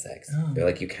was 5'6". Oh. They're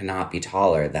like, you cannot be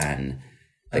taller than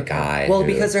the guy. Well,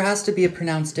 because there has to be a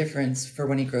pronounced difference for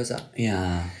when he grows up.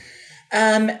 Yeah.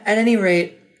 At any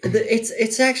rate,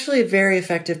 it's actually a very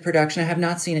effective production. I have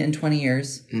not seen it in 20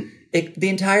 years. The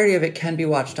entirety of it can be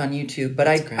watched on YouTube, but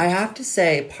I have to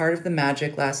say, part of the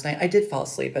magic last night, I did fall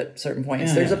asleep at certain points.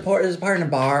 Yeah. There's a part in a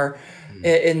bar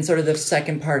in sort of the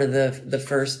second part of the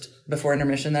first before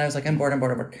intermission that I was like, I'm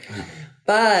bored.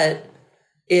 But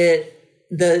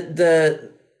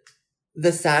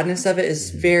the sadness of it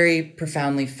is very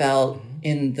profoundly felt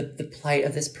in the plight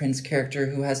of this Prince character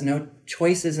who has no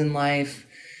choices in life.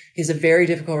 He has a very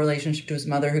difficult relationship to his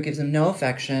mother who gives him no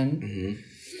affection.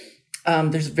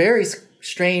 There's a very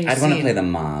strange I'd scene. want to play the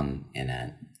mom in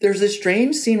it. There's a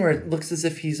strange scene where it looks as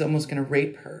if he's almost going to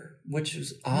rape her, which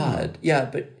is odd. Yeah,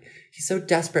 but he's so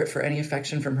desperate for any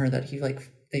affection from her that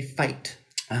they fight.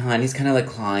 And he's kind of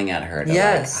clawing at her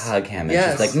to hug him.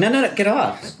 And she's like, no, get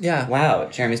off. Yeah. Wow.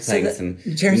 Jeremy's playing some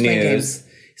Jeremy's news.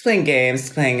 playing games.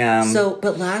 He's playing games. He's playing...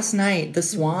 But last night, the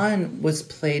Swan was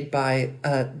played by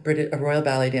a Royal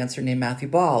Ballet dancer named Matthew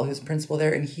Ball, who's principal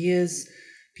there. And he is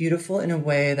beautiful in a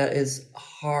way that is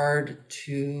hard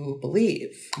to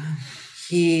believe.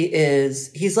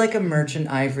 He's like a Merchant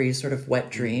Ivory sort of wet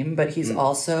dream, but he's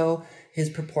also... His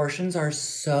proportions are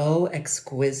so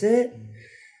exquisite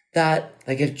that...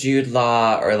 if Jude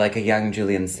Law or a young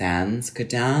Julian Sands could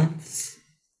dance.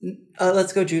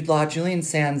 Let's go Jude Law. Julian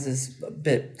Sands is a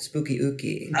bit spooky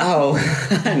ooky. Oh,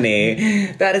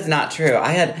 honey, that is not true.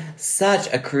 I had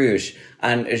such a crush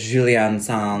on Julian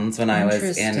Sands when I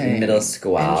was in middle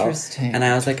school. Interesting. And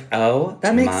I was like, oh,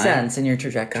 That makes my sense in your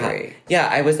trajectory. God. Yeah,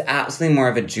 I was absolutely more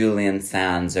of a Julian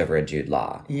Sands over a Jude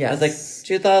Law. Yes. I was like,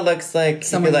 Jude Law looks like,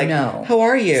 Someone he'd be like, you know. how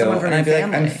are you? Someone from and I'd be your like,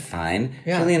 I'm family. fine.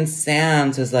 Yeah. Julian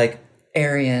Sands was like,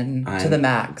 Aryan to the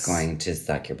max. going to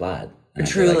suck your blood. And I'd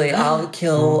be Truly, like, I'll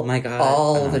kill oh my God.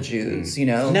 all the Jews, you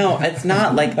know? No, it's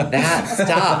not like that.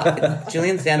 Stop.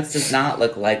 Julian Sands does not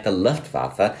look like the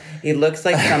Luftwaffe. He looks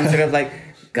like some sort of like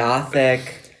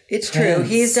gothic. It's true. prince.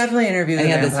 He's definitely interviewed And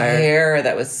he a had this vampire. hair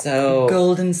that was so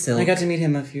Golden silk. I got to meet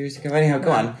him a few years ago. Anyhow,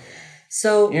 go on.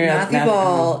 So You're Matthew Matthew-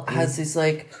 Ball has these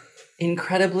like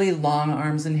incredibly long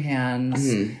arms and hands,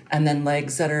 and then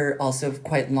legs that are also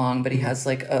quite long. But he has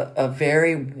like a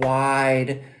very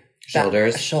wide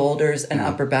shoulders and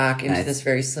upper back into this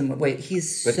very slim weight.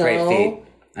 He's With so great feet.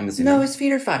 I'm assuming. no, his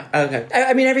feet are fine. Okay.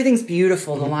 I mean everything's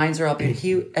beautiful. The lines are all beautiful.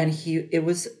 It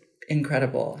was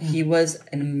incredible. He was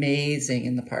amazing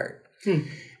in the part,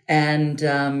 and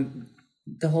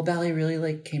the whole ballet really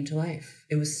like came to life.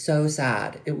 It was so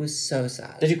sad. It was so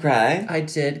sad. Did you cry? I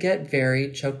did get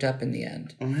very choked up in the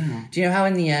end. Oh, wow. Do you know how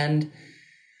in the end,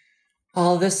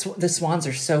 all this the swans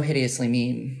are so hideously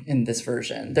mean in this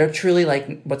version? They're truly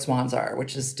like what swans are,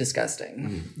 which is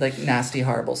disgusting, like nasty,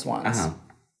 horrible swans. Uh-huh.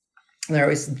 They're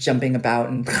always jumping about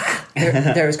and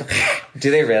they're always going. Do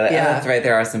they really? Yeah. Oh, that's right.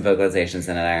 There are some vocalizations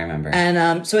in it. I remember.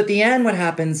 And so at the end, what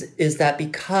happens is that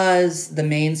because the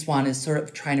main swan is sort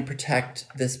of trying to protect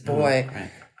this boy,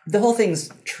 right. the whole thing's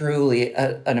truly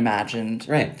an imagined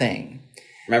thing.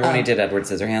 Remember when he did Edward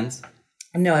Scissorhands?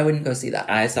 No, I wouldn't go see that.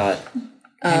 I saw it.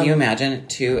 Can you imagine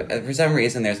two? For some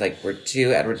reason, there's like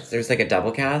two Edward. There's like a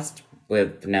double cast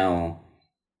with no.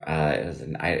 I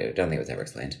don't think it was ever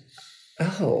explained.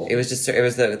 Oh, It was just. It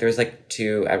was there was like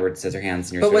two Edward Scissorhands,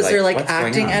 and you're. but sort was of there like what's going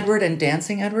acting on? Edward and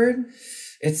dancing Edward?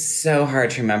 It's so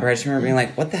hard to remember. I just remember being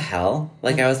like, "What the hell?"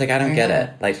 Like I was like, "I don't get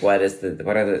it." Like, what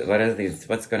are these?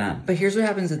 What's going on? But here's what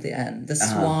happens at the end: the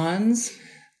swans.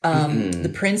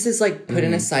 The prince is like put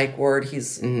in a psych ward.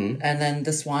 And then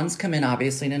the swans come in,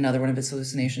 obviously, in another one of his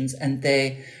hallucinations, and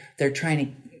they're trying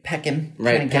to peck him,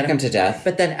 Right, trying to peck him to death.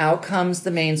 But then out comes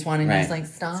the main swan, and he's Right. like,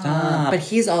 "Stop!" Stop. But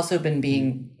he's also been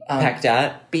being Pecked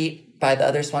at. beat by the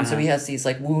other swan, so he has these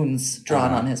like wounds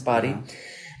drawn on his body,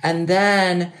 and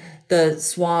then the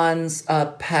swans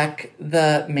peck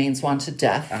the main swan to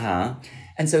death.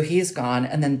 And so he's gone,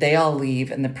 and then they all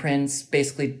leave, and the prince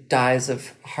basically dies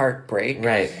of heartbreak.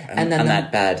 Right. And then on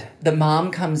that bed. the mom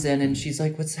comes in, and she's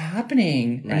like, "What's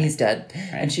happening?" And he's dead.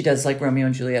 And she does like Romeo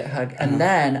and Juliet hug. And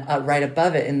then right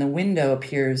above it in the window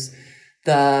appears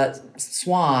the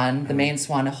swan, the main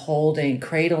swan,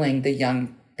 cradling the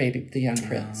young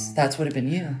prince. That's would have been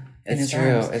you. In It's his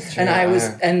true. arms. It's true. And I was,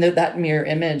 and that mirror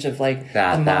image of like the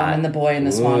mom that. and the boy and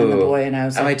the swan and the Ooh. boy, and I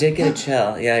was like, Oh, I did get a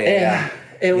chill. Yeah.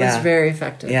 It was Yeah. very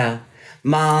effective. Yeah.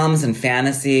 Moms and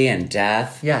fantasy and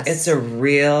death. Yes. It's a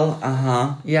real,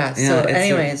 Yeah. So, it's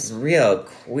anyways, a real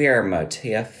queer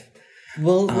motif.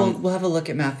 we'll have a look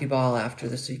at Matthew Ball after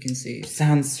this so you can see.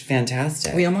 Sounds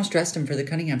fantastic. We almost dressed him for the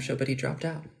Cunningham show, but he dropped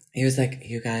out. He was like,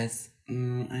 you guys,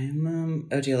 I'm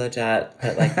Odile Jet,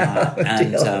 but like not.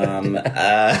 And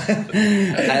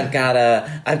I've got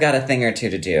a thing or two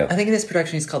to do. I think in this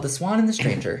production he's called The Swan and the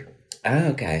Stranger. Oh,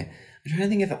 okay. I'm trying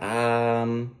to think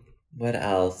of what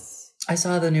else? I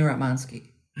saw the new Ratmansky.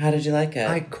 How did you like it?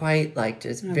 I quite liked it.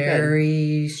 It's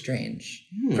very strange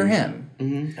for him. Oh, I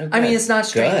mean, good. it's not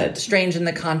strange, Good. strange in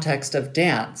the context of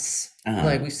dance.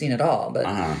 Like we've seen it all,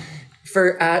 but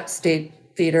for at State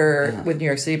Theater with New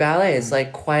York City Ballet, it's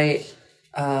like quite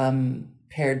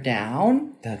pared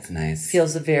down. That's nice.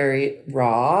 Feels very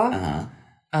raw.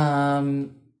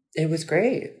 It was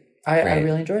great. I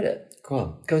really enjoyed it.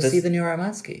 Cool. Go see the new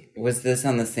Ratmansky. Was this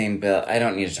on the same bill? I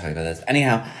don't need to talk about this.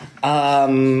 Anyhow,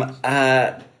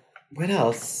 what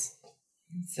else?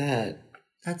 What's that?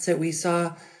 That's it. We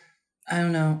saw, I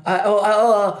don't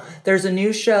know. There's a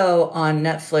new show on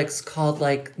Netflix called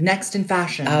like Next in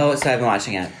Fashion. Oh, so I've been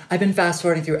watching it. I've been fast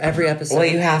forwarding through every episode. Well,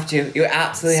 you have to. You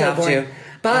absolutely have boring. to.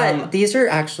 But these are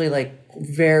actually like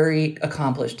very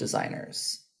accomplished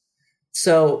designers.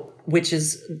 So, which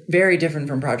is very different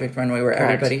from Project Runway, where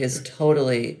everybody is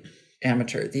totally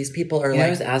amateur. These people are I like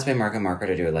was asked by Marco Marco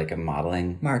to do like a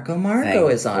modeling Marco thing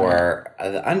is on it. for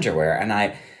the underwear, and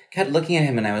I kept looking at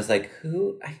him, and I was like,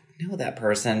 "Who? I know that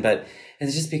person, but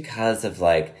it's just because of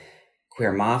like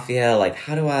Queer Mafia. Like,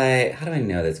 how do I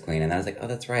know this queen?" And I was like, "Oh,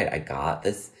 that's right. I got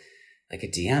this like a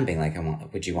DM being like,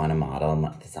 would you want to model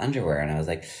this underwear?" And I was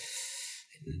like,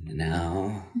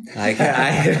 No, like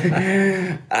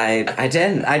I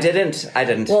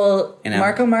didn't. Well, you know,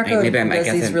 Marco maybe I might does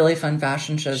get these them. really fun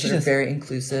fashion shows that are very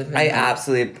inclusive. And,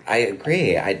 I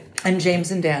agree. and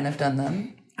James and Dan have done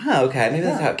them. Oh, okay. Maybe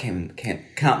that's how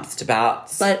it comes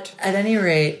about. But at any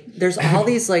rate, there's all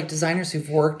these like designers who've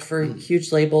worked for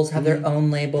huge labels, have their own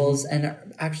labels, and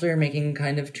actually are making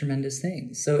kind of tremendous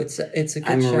things. So it's a good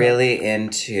I'm show. really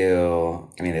into.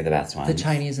 I mean, they're the best ones. The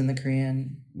Chinese and the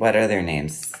Korean. What are their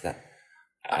names?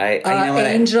 I know what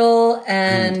Angel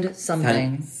and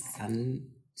something.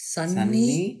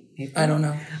 Sunny? Maybe? I don't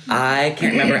know. I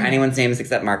can't remember anyone's names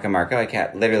except Marco.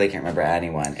 I literally can't remember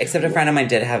anyone. Except a friend of mine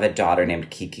did have a daughter named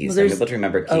Kiki, so I'm able to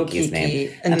remember Kiki's Kiki.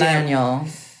 name. And Daniel,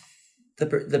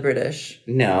 the British.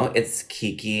 No, it's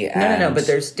Kiki and... No, but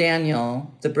there's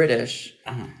Daniel, the British.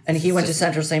 And he went to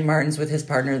Central St. Martin's with his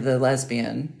partner, the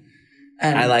lesbian.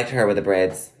 And I liked her with the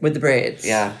braids. With the braids.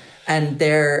 Yeah. And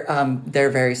they're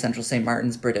very Central St.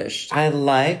 Martin's British. I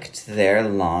liked their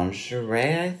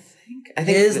lingerie, I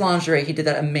think. His lingerie, he did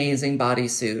that amazing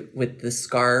bodysuit with the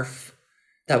scarf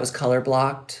that was color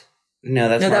blocked. No,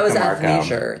 that was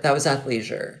athleisure. That was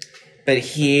athleisure. But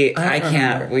I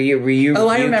can't. Were you? Oh,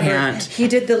 I remember. Can't. He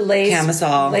did the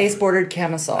camisole, lace bordered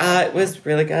camisole. It was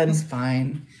really good. It was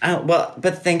fine. Well,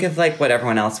 but think of like what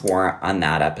everyone else wore on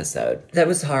that episode. That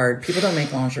was hard. People don't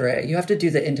make lingerie. You have to do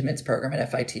the intimates program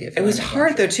at FIT. It was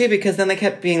hard though too, because then they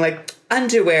kept being like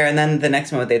underwear, and then the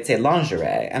next moment they'd say lingerie,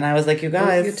 and I was like, you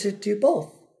guys, you get to do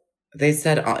both. They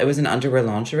said it was an underwear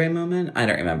lingerie moment. I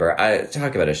don't remember. I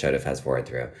talk about a show to fast forward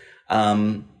through.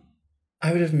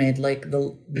 I would have made like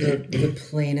the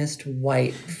plainest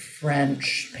white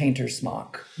French painter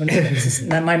smock.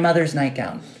 My mother's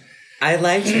nightgown. I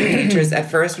liked painters. At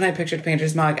first, when I pictured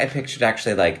painter's smock, I pictured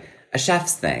actually like a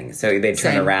chef's thing. So they'd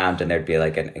turn around and there'd be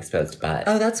like an exposed butt.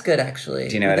 Oh, that's good actually.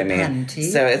 Do you know what I mean?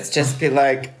 Panty. So it's just be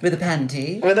like... With a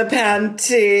panty. With a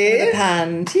panty. With a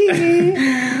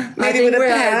panty. Maybe with a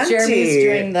panty. Jeremy's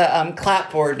doing the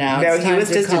clapboard now. No, he was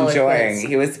just enjoying.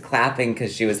 He was clapping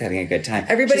because she was having a good time.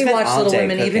 Everybody watched Little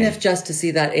Women, even if just to see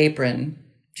that apron.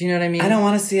 Do you know what I mean? I don't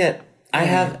want to see it. I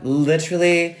have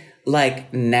literally...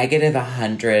 like negative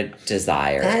 100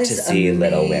 desire to see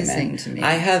Little Women. To me.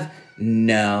 I have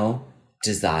no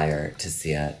desire to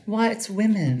see it. Why? It's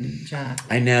women, Jack.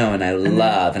 I know, and I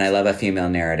love a female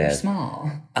narrative. They're small.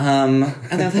 And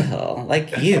they're little,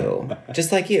 like you,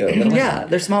 just like you. Yeah,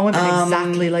 they're small women,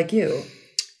 exactly like you.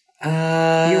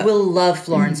 You will love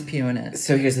Florence Pugh in it.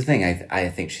 So here's the thing. I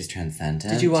think she's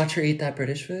transcendent. Did you watch her eat that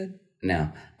British food?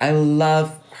 No, I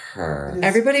love her.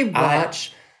 Everybody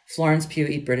watch. Florence Pugh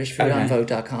eat British food on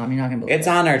Vogue.com. You're not gonna believe it's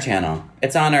on our channel.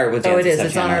 It's on our with it is.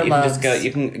 It's on our loves.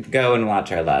 You can go and watch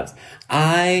our loves.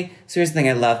 So here's the thing.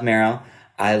 I love Meryl.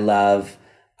 I love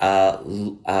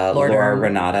Laura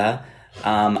Renata.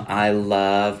 I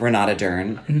love Renata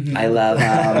Dern. Mm-hmm. I love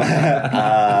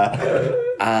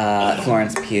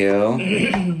Florence Pugh.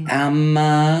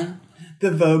 The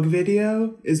Vogue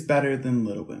video is better than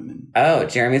Little Women. Oh,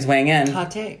 Jeremy's weighing in. Hot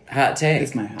take.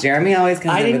 It's my hot Jeremy always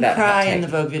comes in with that hot take. I didn't cry in the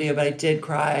Vogue video, but I did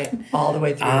cry all the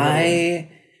way through. I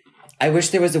wish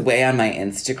there was a way on my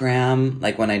Instagram,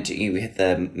 like when you hit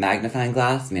the magnifying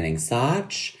glass, meaning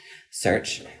search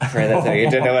for the thing. You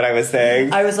didn't know what I was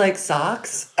saying. I was like,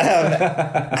 socks?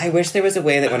 I wish there was a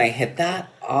way that when I hit that,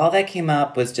 all that came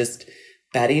up was just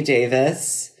Betty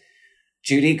Davis,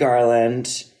 Judy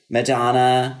Garland,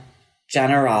 Madonna,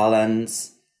 Jenna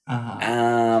Rollins,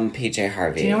 PJ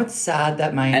Harvey. Do you know what's sad?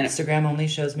 That my Instagram only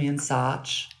shows me in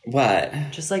Soch. What?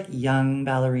 Just like young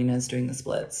ballerinas doing the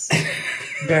splits.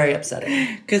 Very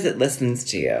upsetting. Because it listens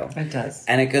to you. It does.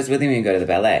 And it goes with you when you go to the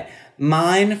ballet.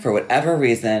 Mine, for whatever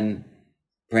reason,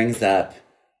 brings up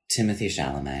Timothée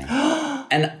Chalamet.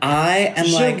 And I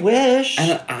am wish.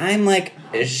 And I'm like,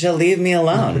 she'll leave me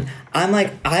alone. I'm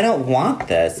like, I don't want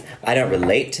this. I don't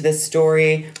relate to this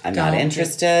story. I'm not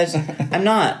interested. I'm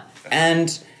not.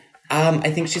 And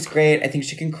I think she's great. I think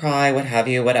she can cry, what have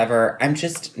you, whatever. I'm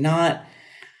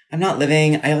not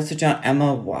living. I also don't,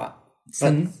 Emma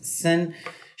Watson.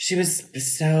 She was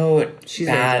so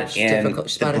bad in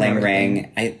The Bling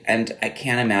Ring. I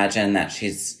can't imagine that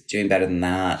she's doing better than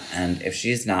that. And if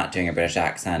she's not doing a British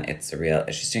accent, it's surreal.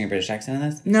 Is she doing a British accent in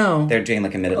this? No. They're doing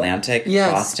like a mid-Atlantic,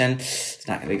 Boston. It's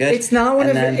not going to be good. It's not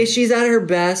she's at her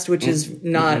best, which is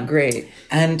not great.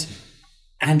 And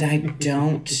I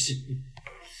don't,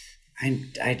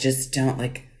 I just don't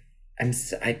like,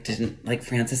 I didn't like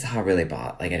Frances Ha really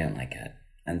bought. Like I didn't like it.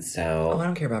 And so. Oh, I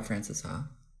don't care about Frances Ha.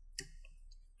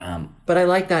 But I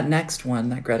like that next one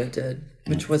that Greta did,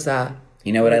 which was that.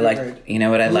 You know what I liked? You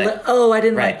know what I liked? Oh, I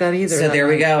didn't like that either. So there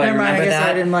we go. I remember that.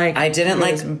 I didn't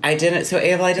like. So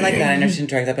Ava, I didn't like that. I know she didn't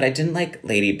direct that, but I didn't like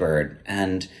Lady Bird.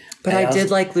 But I did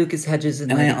like Lucas Hedges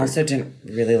and I also didn't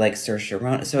really like Saoirse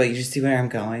Ronan. So you see where I'm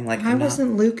going? Like, why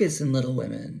wasn't Lucas in Little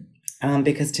Women?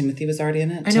 Because Timothy was already in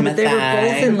it. I know, but they were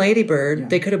both in Lady Bird. Yeah.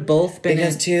 They could have both been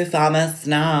because to Thomas,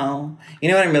 no. You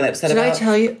know what I'm really upset about? Did I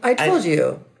tell you? I told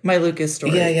you my Lucas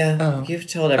story. Yeah. Oh. You've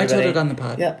told everybody. I told it on the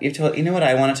pod. Yeah, you've told. You know what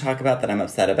I want to talk about that I'm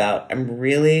upset about? I'm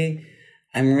really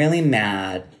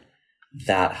mad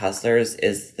that Hustlers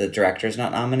is the director's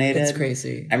not nominated. It's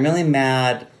crazy. I'm really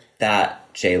mad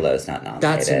that J-Lo's not nominated.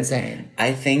 That's insane.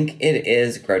 I think it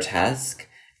is grotesque.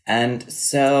 And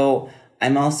so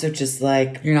I'm also just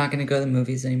like... You're not going to go to the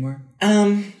movies anymore?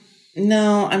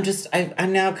 No,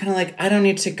 I'm now kind of like, I don't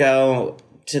need to go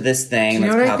to this thing. Do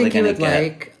you know that's what I think you would get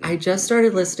like? I just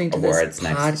started listening to this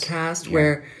podcast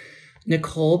where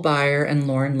Nicole Byer and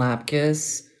Lauren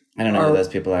Lapkus... I don't know who those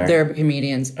people are. They're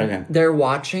comedians. Okay. They're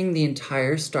watching the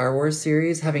entire Star Wars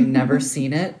series, having never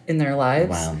seen it in their lives.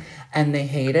 Wow. And they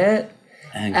hate it.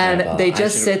 Incredible. And they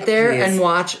just sit there and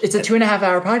watch. It's a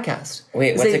 2.5-hour podcast.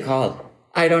 Wait, what's it called?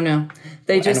 I don't know.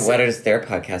 They just. And what is their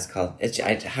podcast called?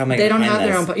 How am I? They don't have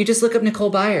their own. You just look up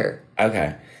Nicole Byer.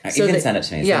 Okay, you can send it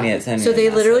to me. Yeah. Send me so they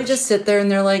literally just sit there and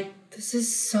they're like, "This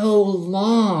is so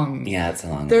long." Yeah, it's a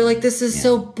long. They're like, "This is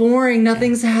so boring.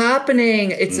 Nothing's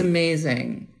happening." It's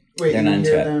amazing. Wait, you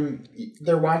hear them?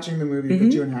 They're watching the movie for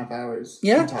 2.5 hours.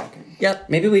 Yeah, and talking. Yep.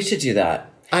 Maybe we should do that.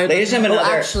 Ladies and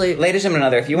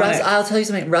gentlemen, if you want, I'll tell you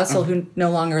something. Russell, who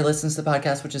no longer listens to the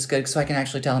podcast, which is good, so I can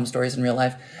actually tell him stories in real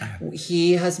life.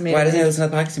 He has made. Why doesn't he listen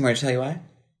to the podcast anymore? To tell you why?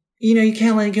 You know, you can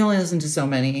only listen to so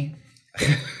many. Do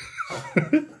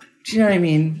you know what I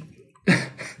mean?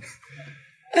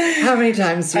 How many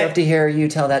times do you have to hear you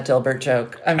tell that Dilbert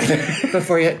joke? I mean,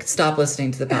 before you stop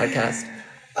listening to the podcast.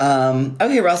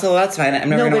 Okay, Russell, that's fine. I'm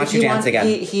never going to watch you dance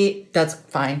again. That's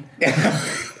fine.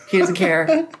 He doesn't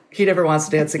care. He never wants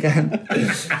to dance again.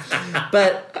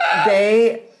 But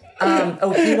they,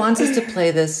 he wants us to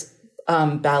play this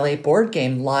ballet board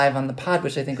game live on the pod,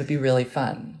 which I think would be really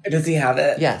fun. Does he have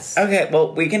it? Yes. Okay,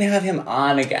 well, we can have him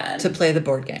on again. To play the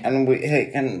board game. And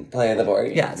he can play the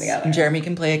board game together. And Jeremy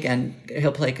can play again.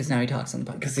 He'll play because now he talks on the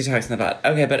pod. Because he talks on the pod.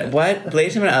 Okay, but what,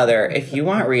 ladies and other, if you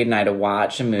want Reed and I to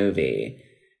watch a movie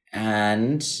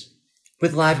and...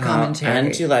 with live commentary.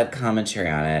 And do live commentary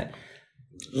on it.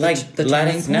 Like, the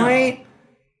Turning Point,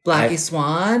 Blackie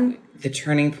Swan. The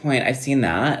Turning Point, I've seen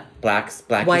that.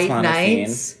 Blackie White Swan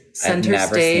Nights, I've Center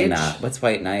never Stage. seen that. What's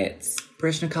White Nights?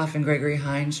 Baryshnikov and Gregory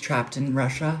Hines trapped in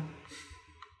Russia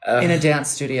in a dance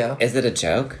studio. Is it a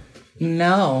joke?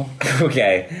 No.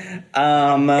 Okay.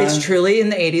 It's truly in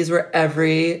the 80s where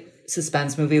every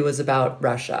suspense movie was about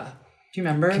Russia. Do you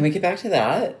remember? Can we get back to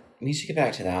that? We should get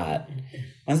back to that.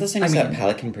 When's the last time you saw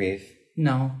Pelican Brief?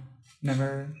 No.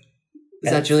 Never.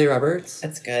 Is that Julia Roberts?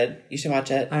 That's good. You should watch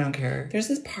it. I don't care. There's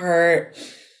this part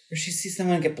where she sees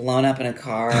someone get blown up in a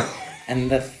car,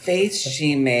 and the face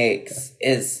she makes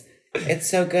it's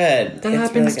so good. That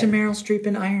happens to Meryl Streep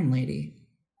in Iron Lady.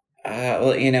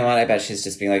 Well, you know what? I bet she's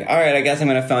just being like, all right, I guess I'm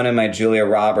going to phone in my Julia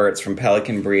Roberts from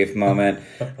Pelican Brief moment.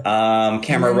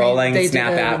 Camera rolling,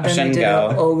 snap action,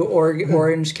 go.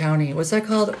 Orange County. What's that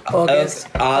called? August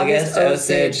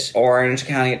Osage, Orange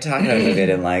County. Talking about a movie I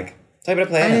didn't like. So I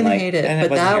didn't hate it.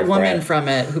 But that woman from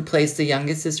it who plays the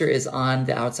youngest sister is on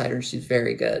The Outsider. She's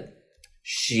very good.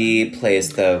 She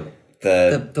plays the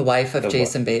wife of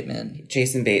Jason Bateman.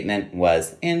 Jason Bateman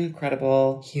was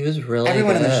incredible. He was really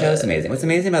Everyone good. in the show is amazing. What's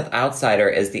amazing about The Outsider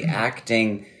is the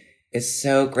acting is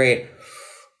so great.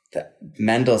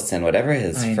 Mendelsohn, whatever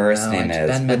his first name is,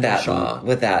 Ben Mendelshaw.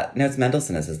 No, it's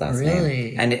Mendelsohn is his last name.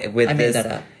 Really? And with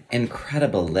this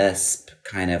incredible lisp,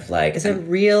 kind of like. Is it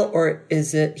real or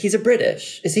is it? He's a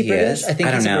British. Is he British? I think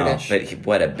he's British. But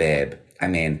what a babe. I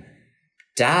mean,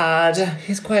 Dad.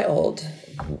 He's quite old.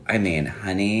 I mean,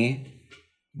 honey.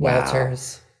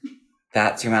 Walters. Wow.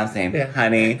 That's your mom's name,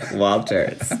 Honey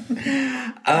Walters.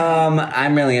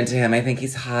 I'm really into him. I think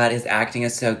he's hot. His acting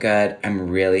is so good. I'm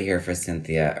really here for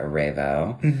Cynthia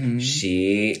Erivo. Mm-hmm.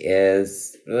 She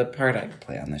is the part I could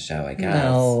play on the show, I guess.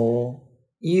 No.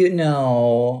 You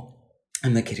know.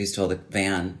 I'm the kid who stole the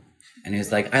van. And he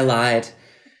was like, I lied.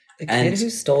 The kid who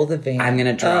stole the van. I'm going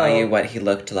to draw you what he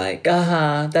looked like.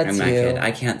 That's I'm that kid.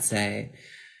 I can't say,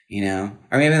 you know.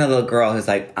 Or maybe the little girl who's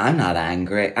like, I'm not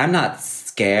angry. I'm not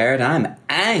scared. I'm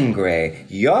angry.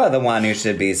 You're the one who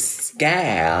should be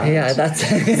scared. Yeah, that's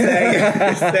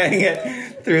saying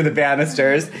it through the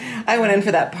banisters. I went in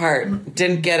for that part.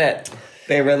 Didn't get it.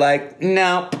 They were like,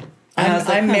 nope.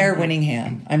 I'm Mare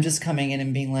Winningham. I'm just coming in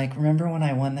and being like, remember when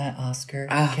I won that Oscar?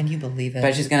 Can you believe it?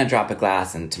 But she's going to drop a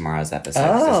glass in tomorrow's episode.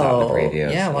 Oh, I saw the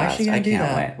preview. Yeah, why is she going to do that?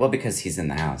 I can't wait. Well, because he's in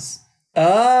the house.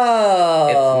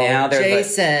 Oh, it's now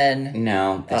Jason.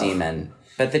 No, the demon.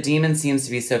 But the demon seems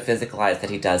to be so physicalized that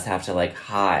he does have to like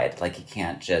hide. Like he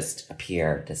can't just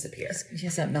disappear. He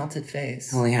has that melted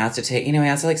face. Well, he has to he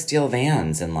has to like steal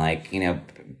vans and like,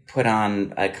 put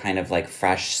on a kind of like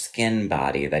fresh skin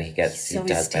body that he gets. He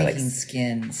does by like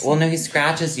skins. Well, no, he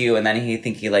scratches you and then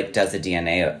he like does a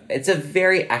DNA. It's a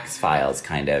very X-Files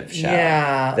kind of show.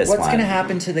 Yeah. What's going to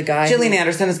happen to the guy? Gillian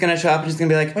Anderson is going to show up and she's going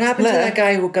to be like, what happened to that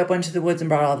guy who went to the woods and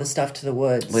brought all the stuff to the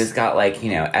woods? Well, he's got like,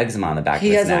 eczema on the back of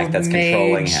his neck that's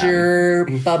controlling him. He has a major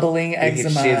bubbling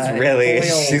eczema.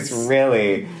 She's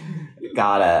really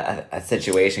got a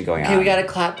situation going on. Okay, we got a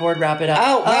clapboard, wrap it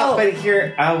up. But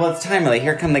it's time, really.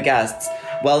 Here come the guests.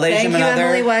 Well, ladies and gentlemen,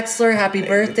 Emily Wexler. Happy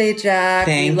birthday, Jack.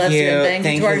 Thank you. Thank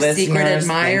you to our secret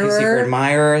admirer. Thank you,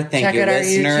 listeners. Check out our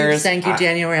YouTube. Listeners. Thank you,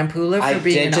 Daniel Rampula, for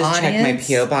being an audience. I did just check my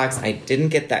P.O. box. I didn't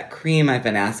get that cream I've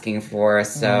been asking for,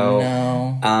 so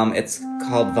it's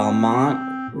called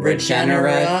Valmont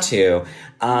Regenera 2.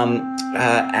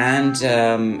 And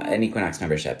an Equinox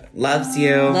membership. Loves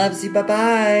you. Loves you.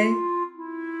 Bye-bye.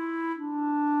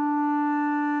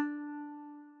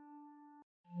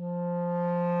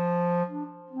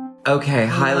 Okay,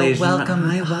 hi, ladies and welcome.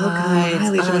 Hi,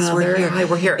 ladies and gentlemen.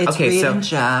 We're here. It's Reed and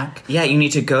Jack. Yeah, you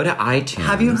need to go to iTunes.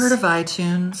 Have you heard of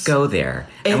iTunes? Go there.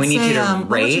 And we need you to rate,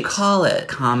 what would you call it?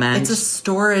 Comment. It's a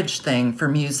storage thing for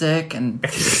music and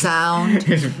sound.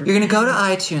 You're going to go to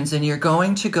iTunes and you're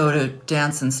going to go to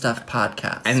Dance and Stuff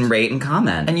podcast. And rate and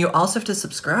comment. And you also have to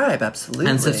subscribe, absolutely.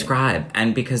 And subscribe.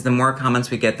 And because the more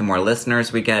comments we get, the more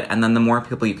listeners we get, and then the more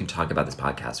people you can talk about this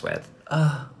podcast with.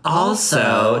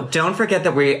 Also, don't forget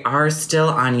that we are still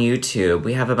on YouTube.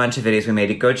 We have a bunch of videos we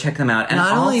made. Go check them out. And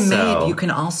not only made, you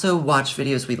can also watch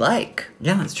videos we like.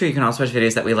 Yeah, that's true. You can also watch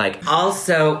videos that we like.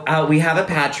 Also, we have a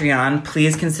Patreon.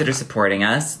 Please consider supporting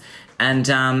us. And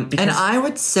I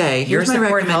would say, here's my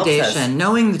recommendation.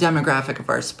 Knowing the demographic of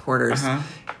our supporters,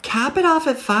 cap it off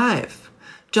at $5.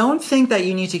 Don't think that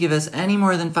you need to give us any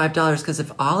more than $5, because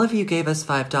if all of you gave us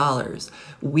 $5,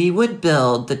 we would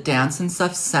build the Dance and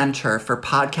Stuff Center for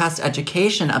Podcast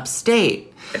Education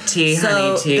upstate. Honey,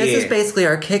 this is basically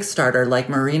our Kickstarter, like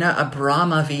Marina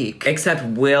Abramovic. Except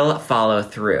we'll follow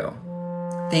through.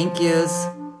 Thank yous.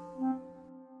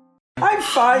 I'm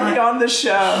finally on the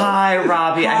show. Hi,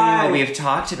 Robbie. Hi. I mean, we've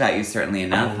talked about you certainly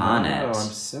enough on it. I'm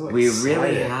so excited. We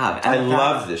really have. I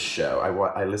love this show.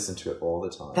 I listen to it all the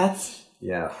time. That's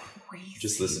crazy.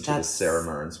 Just listen to the Sarah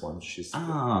Mearns one. She's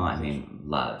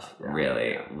love. Yeah.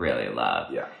 Really, really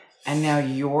love. Yeah. And now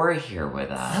you're here with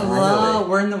us. Hello,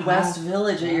 we're in the West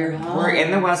Village at your home. We're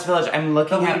in the West Village. I'm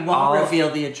looking at we won't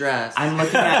reveal the address. I'm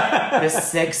looking at the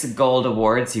 6 gold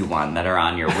awards you won that are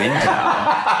on your window.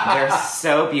 They're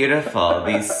so beautiful.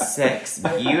 These 6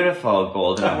 beautiful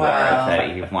golden awards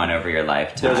that you've won over your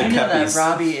lifetime. Did you know that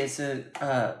Robbie is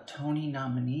a Tony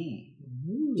nominee?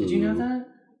 Ooh. Did you know that?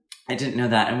 I didn't know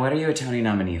that. And what are you a Tony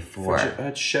nominee for?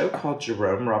 A show called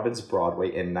Jerome Robbins Broadway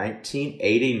in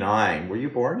 1989. Were you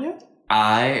born yet?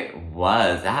 I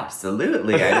was,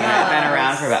 absolutely. I've been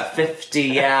around for about 50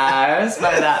 years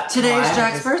by that time. Today's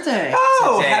Jack's birthday.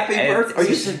 Oh, happy birthday.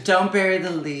 You should don't bury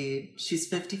the lead. She's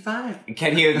 55.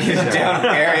 Can you don't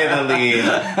bury the lead?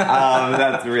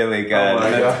 That's really good.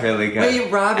 That's really good. Wait,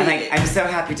 Robbie. And I'm so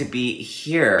happy to be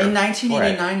here. In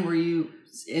 1989, were you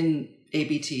in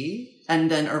ABT? And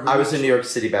then I was in New York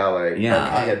City Ballet. Yeah.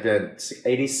 I had been,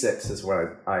 86 is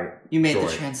when I You made joined.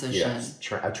 the transition. Yes,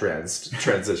 I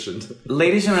transitioned.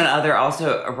 Ladies and gentlemen,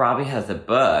 also, Robbie has a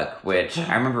book, which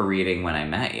I remember reading when I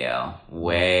met you,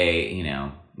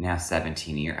 now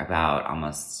 17 years,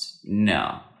 because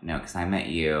I met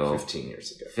you 15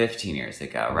 years ago. 15 years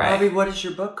ago, right? Robbie, what is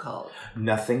your book called?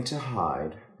 Nothing to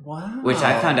Hide. Wow. Which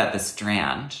I found at the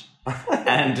Strand.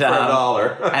 And for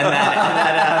 $1.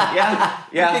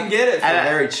 You can get it for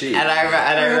very cheap. And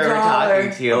I remember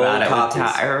talking to you about it.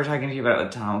 I remember talking to you about it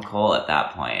with Tom Cole at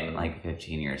that point, like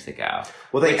 15 years ago.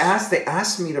 Well, they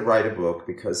asked me to write a book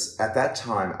because at that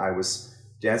time I was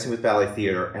dancing with ballet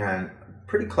theater and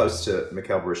pretty close to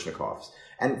Mikhail Baryshnikov's,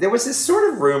 and there was this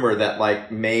sort of rumor that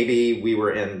like maybe we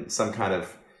were in some kind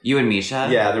of. You and Misha?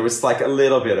 Yeah, there was like a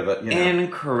little bit of it.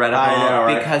 Incredible. I know,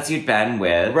 right? Because you'd been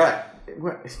with. Right.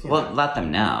 Well, let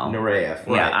them know. Nureyev,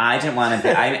 right. Yeah, I didn't want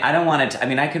to. I don't want to. I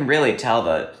mean, I can really tell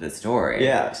the story.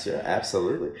 Yeah, sure,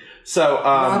 absolutely. So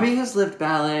Robbie has lived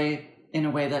ballet in a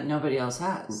way that nobody else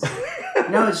has.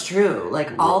 No, it's true.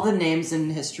 Like all the names in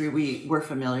history we're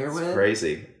familiar with.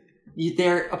 Crazy.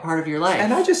 they're a part of your life.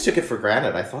 And I just took it for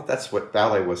granted. I thought that's what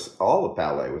all of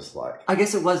ballet was like. I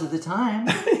guess it was at the time.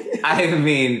 I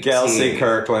mean, Gail C. tea.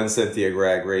 Kirkland, Cynthia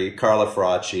Gregory, Carla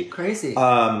Fracci. Crazy.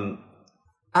 Um,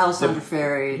 Alessandra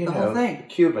Ferry, the whole thing.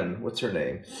 Cuban, what's her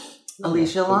name?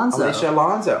 Alicia Alonso. Alicia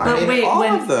Alonso. But wait, all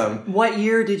of them. What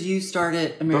year did you start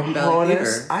at American Ballet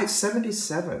Theater?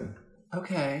 77.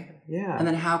 Okay. Yeah. And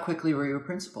then how quickly were you a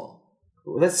principal?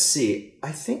 Let's see.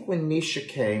 I think when Misha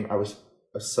came, I was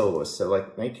a soloist. So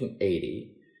like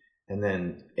 1980, and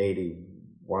then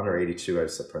 81 or 82, I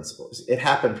was a principal. It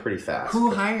happened pretty fast.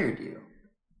 Who hired you?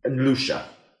 Lucia.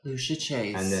 Lucia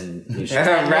Chase. And then There's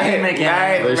that name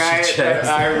again. right. Chase.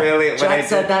 I really, when I Jack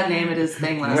said did, that name at his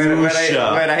thing last when, week.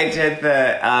 when I did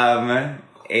the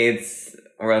AIDS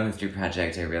World History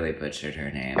Project, I really butchered her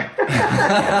name.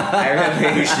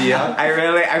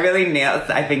 I really nailed.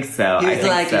 I think so. He I was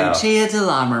think like so. Lucia de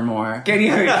Lammermoor. Can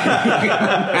you imagine?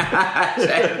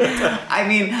 I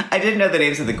mean, I didn't know the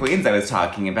names of the queens I was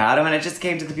talking about, and when it just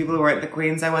came to the people who weren't the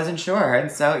queens, I wasn't sure,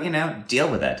 and so deal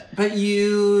with it. But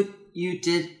you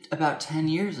did about 10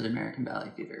 years at American Ballet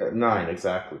Theater. 9,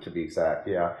 exactly, to be exact.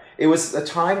 Yeah, it was a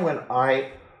time when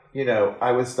I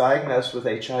was diagnosed with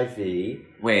HIV.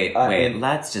 Wait, and-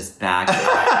 let's just back up.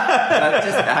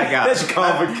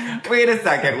 Wait a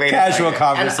second, Casual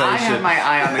conversation. And I have my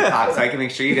eye on the clock, so I can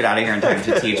make sure you get out of here in time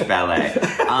to teach ballet.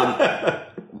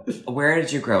 Where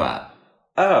did you grow up?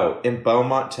 Oh, in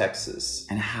Beaumont, Texas.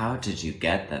 And how did you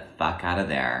get the fuck out of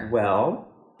there? Well,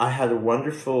 I had a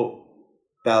wonderful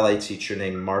ballet teacher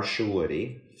named Marcia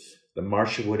Woody, the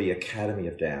Marcia Woody Academy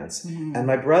of Dance. And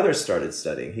my brother started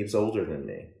studying. He was older than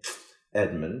me,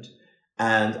 Edmund.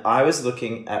 And I was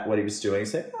looking at what he was doing and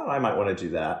saying, I might want to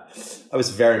do that. I was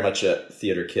very much a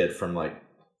theater kid from like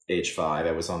age 5.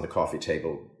 I was on the coffee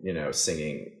table,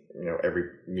 singing, every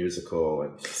musical.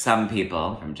 And Some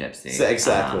people from Gypsy. so,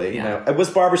 exactly. It was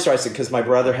Barbra Streisand because my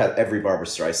brother had every Barbra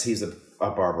Streisand. He's a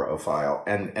Barbara-ophile.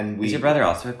 And we. Is your brother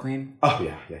also a queen? Oh,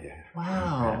 yeah.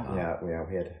 Wow. Yeah, we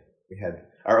had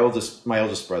my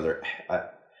oldest brother,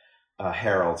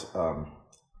 Harold.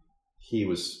 He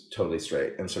was totally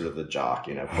straight and sort of the jock,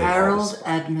 played all Harold, this-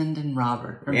 Edmund, and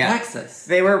Robert from Yeah. Texas.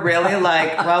 They were really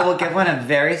like, well, we'll give one a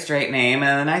very straight name,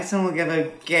 and the next one we'll give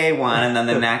a gay one, and then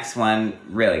the next one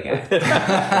really gay. We'll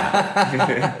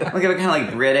give it kind of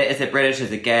like British. Is it British?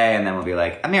 Is it gay? And then we'll be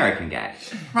like American gay.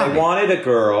 They wanted a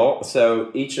girl,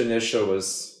 so each initial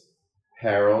was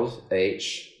Harold,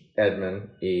 H, Edmund,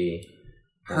 E.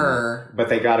 Her. But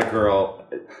they got a girl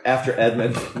after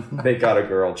Edmund. They got a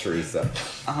girl, Teresa.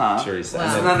 Teresa. Wow. And So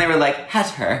then- then they were like, het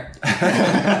her.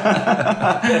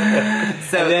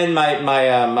 and then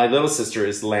my little sister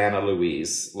is Lana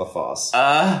Louise LaFosse.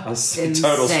 A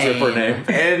total stripper name.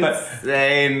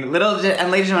 Insane. And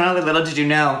ladies and gentlemen, little did you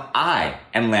know, I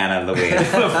am Lana Louise.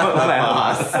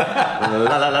 LaFosse.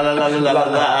 La, la, la, la, la, la, la,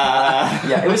 la.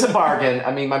 Yeah, it was a bargain.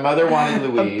 I mean, my mother wanted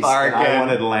Louise, bargain. and I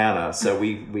wanted Lana, so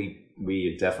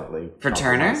we definitely For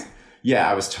Turner? compromised. Yeah,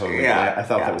 I was totally. Yeah, I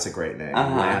thought yeah. that was a great name,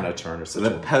 Uh-huh. Lana Turner. Such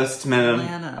The a, postman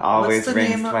Lana. always what's the rings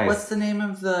name twice. What's the name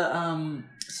of the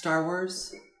Star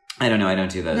Wars? I don't know. I don't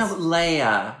do those. No,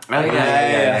 Leia. Oh,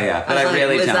 yeah. But I I, was like,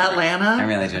 really is don't. that Lana? I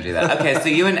really don't do that. Okay, so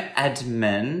you and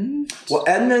Edmund. well,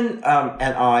 Edmund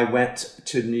and I went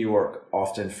to New York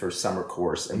often for summer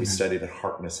course, and we studied at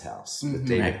Harkness House with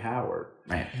David Right. Howard.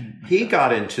 Right. He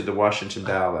got into the Washington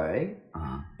Ballet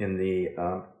in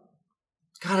the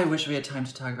God, I wish we had time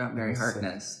to talk about Mary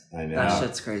Harkness. I know. That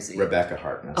shit's crazy. Rebecca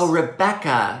Harkness. Oh,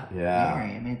 Rebecca. Yeah.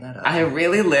 Mary, I made that up. I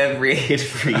really live read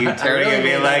for you turning really and being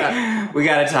made like, that we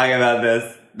gotta talk about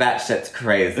this. That shit's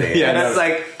crazy. Yeah, and no, it's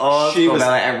like old she school was.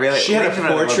 ballet. I really. She had a Rachel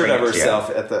and I will portrait bring of it to you. herself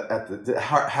at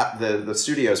the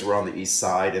studios were on the east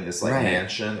side in this like Right.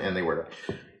 mansion, and they were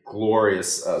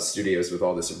glorious studios with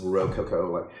all this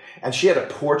rococo. And she had a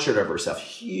portrait of herself,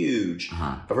 huge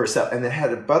of herself, and it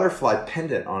had a butterfly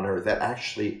pendant on her that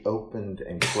actually opened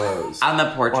and closed On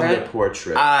the portrait? On the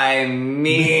portrait. I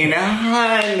mean,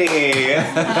 honey.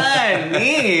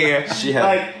 She had-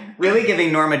 like really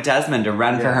giving Norma Desmond a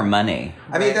run for her money.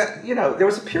 I mean, there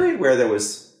was a period where there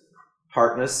was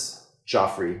Harkness,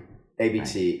 Joffrey,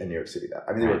 ABT, and New York City.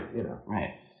 I mean, they were,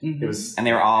 Right. it was. And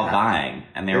they were all vying.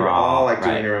 And They were all like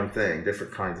doing right. their own thing,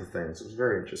 different kinds of things. It was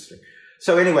very interesting.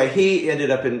 So anyway, he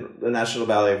ended up in the National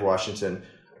Ballet of Washington.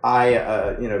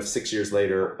 I, 6 years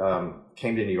later,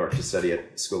 came to New York to study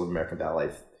at School of American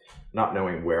Ballet, not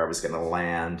knowing where I was going to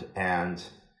land. And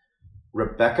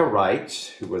Rebecca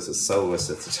Wright, who was a soloist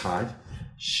at the time,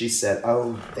 she said,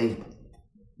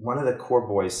 one of the core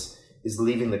boys is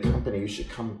leaving the company. You should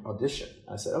come audition.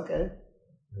 I said, okay.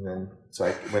 And then, so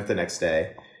I went the next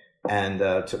day and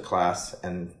took class,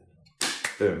 and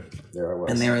boom, there I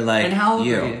was. And they were like, And how old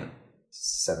were you?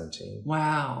 17.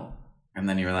 Wow. And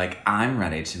then you were like, I'm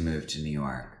ready to move to New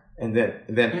York. And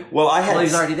then, well, I had. Well, he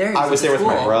was already there. I was there with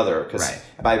my brother because Right.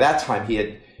 by that time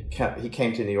he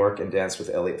came to New York and danced with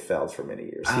Elliot Feld for many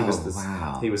years.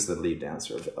 He was the lead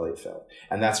dancer of Elliot Feld,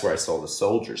 and that's where I saw The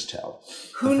Soldier's Tale.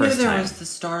 Who knew first there time. was the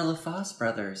Star LaFosse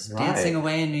brothers Right. dancing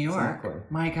away in New York? Exactly.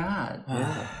 My God.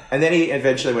 Yeah. And then he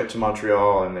eventually went to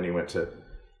Montreal, and then he went to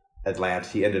Atlanta.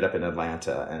 He ended up in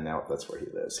Atlanta, and now that's where he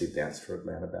lives. He danced for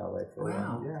Atlanta Ballet for a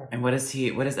while. Yeah. And what is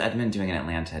Edmund doing in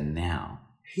Atlanta now?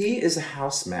 He is a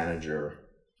house manager,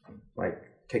 like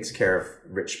takes care of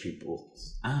rich people,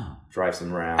 Oh. drives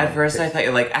them around. At first I thought you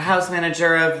were like a house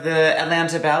manager of the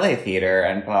Atlanta Ballet Theater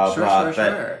and blah, blah.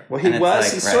 But Well, and he it's was.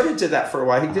 like, He right. sort of did that for a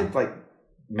while. He did like,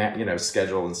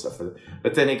 schedule and stuff.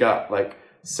 But then he got like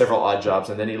several odd jobs,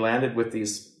 and then he landed with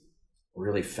these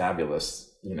really fabulous,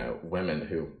 women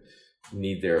who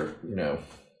need their,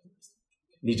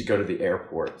 need to go to the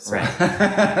airport. So. Right.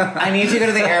 I need you to go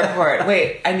to the airport.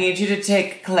 Wait, I need you to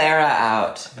take Clara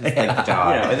out. It's like the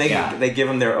dog. And they give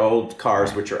them their old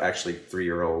cars, which are actually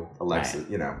 3-year-old Alexa.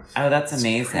 Right. Oh, that's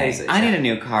amazing. crazy. I need a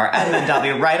new car. I'll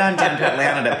be right on down to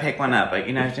Atlanta to pick one up. But,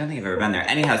 I don't think I've ever been there.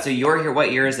 Anyhow, so you're here.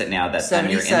 What year is it now that you're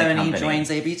in the 77, he company?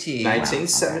 joins ABT.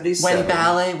 1977. When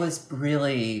ballet was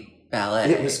really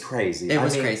ballet. It was crazy. It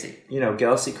was crazy.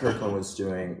 Gelsey Kirkland was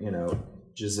doing,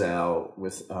 Giselle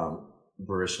with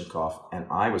Baryshnikov, and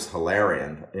I was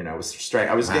Hilarion. I was straight.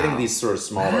 I was getting these sort of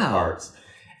smaller parts.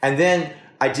 And then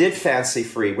I did Fancy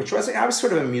Free, which was, I was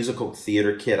sort of a musical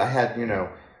theater kid. I had, I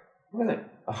wasn't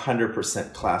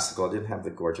 100% classical. I didn't have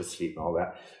the gorgeous feet and all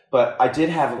that. But I did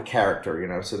have a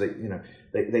character, so that,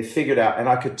 they figured out, and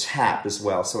I could tap as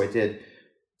well. So I did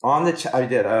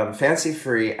Fancy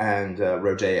Free and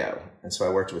Rodeo. And so I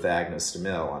worked with Agnes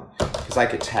DeMille because I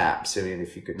could tap. So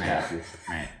if you could tap,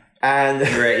 Right. and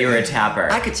You were a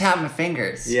tapper. I could tap my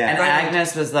fingers. Yeah. And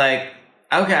Agnes was like,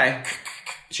 okay.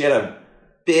 she had a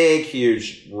big,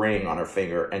 huge ring on her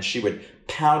finger, and she would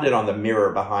pound it on the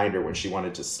mirror behind her when she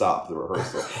wanted to stop the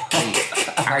rehearsal.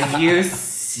 Are you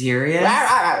serious?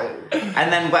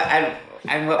 And then what?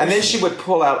 And then she would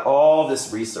pull out all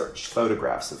this research,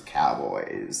 photographs of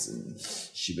cowboys, and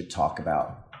she would talk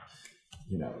about,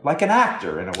 like an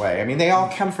actor in a way. I mean, they all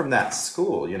come from that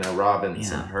school,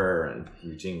 Robbins and her and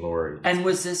Eugene Laurie. And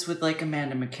was this with like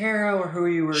Amanda McCarrow or who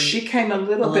you were? She came a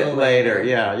little bit later.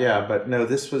 Yeah. But no,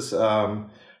 this was,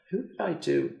 who did I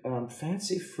do?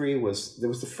 Fancy Free was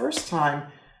the first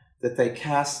time that they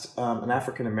cast an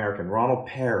African-American, Ronald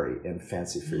Perry, in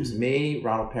Fancy Free. It was me,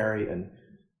 Ronald Perry, and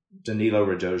Danilo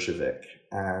Radojevic.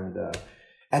 And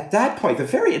at that point, the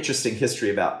very interesting history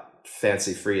about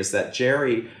Fancy Free is that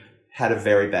Jerry had a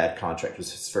very bad contract. It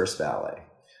was his first ballet.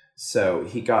 So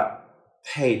he got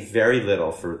paid very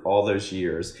little for all those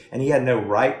years, and he had no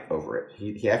right over it.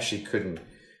 He actually couldn't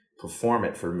perform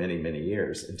it for many, many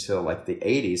years until like the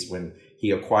 80s when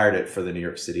he acquired it for the New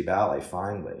York City Ballet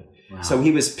finally. Wow. So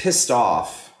he was pissed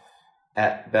off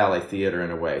at Ballet Theater in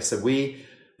a way. So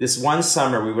this one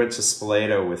summer, we went to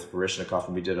Spoleto with Baryshnikov,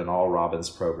 and we did an all Robbins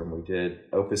program. We did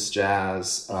Opus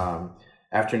Jazz,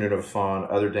 Afternoon of Fun,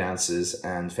 Other Dances,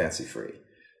 and Fancy Free.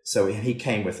 So he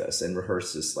came with us and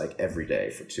rehearsed this like every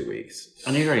day for 2 weeks.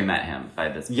 And you'd already met him by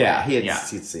this point. Yeah, he'd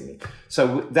seen me.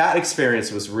 So that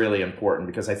experience was really important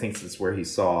because I think that's where he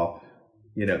saw,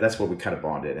 that's where we kind of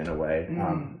bonded in a way.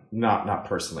 Not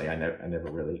personally. I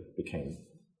never really became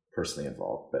personally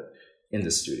involved, but in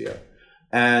the studio.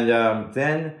 And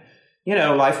then,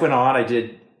 life went on. I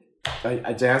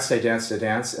danced,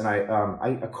 and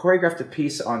I choreographed a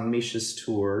piece on Misha's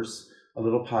tours, a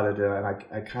little pas de deux, and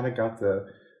I kind of got the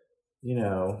You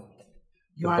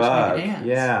wanted bug. to make a dance.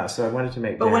 Yeah, so I wanted to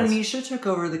make But dance. when Misha took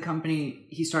over the company,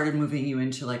 he started moving you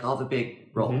into like all the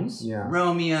big roles. Yeah.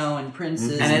 Romeo and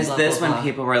Princess. And is blah, this blah, when blah.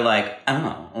 people were like,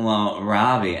 oh, well,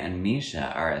 Robbie and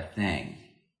Misha are a thing?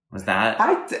 Was that?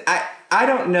 I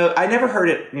don't know. I never heard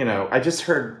it, I just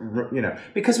heard,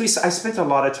 because I spent a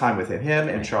lot of time with him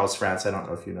and Charles France. I don't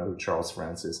know if you know who Charles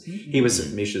France is. Mm-hmm. He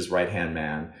was Misha's right-hand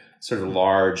man, sort of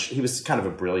large. He was kind of a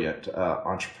brilliant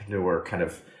entrepreneur, kind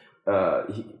of,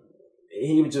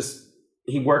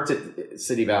 he worked at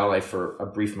City Ballet for a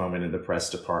brief moment in the press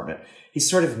department. He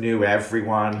sort of knew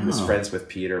everyone. He was friends with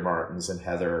Peter Martins and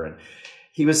Heather, and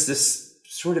he was this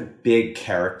sort of big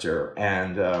character.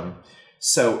 And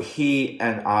so he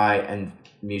and I and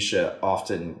Misha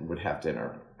often would have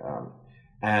dinner.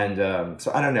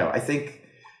 So I don't know. I think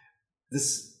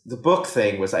this the book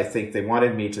thing was, I think they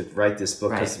wanted me to write this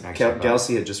book because Right,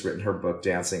 Gelsey had just written her book,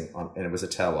 Dancing, and it was a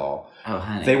tell-all. Oh,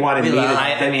 honey. They wanted me to.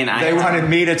 They wanted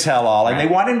me to tell all, and they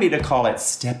wanted me to call it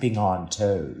 "Stepping on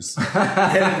Toes."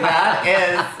 that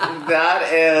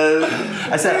is.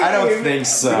 I said, I don't think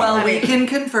so. Well, we can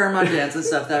confirm on Dance and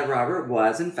Stuff that Robert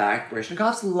was, in fact,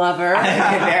 Baryshnikov's lover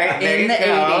there in you the go.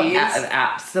 80s.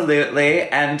 Absolutely,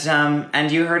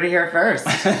 and you heard it here first.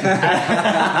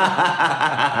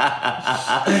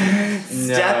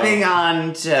 Stepping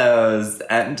on toes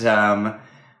and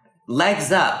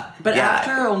legs up. But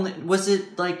after was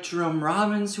it like Jerome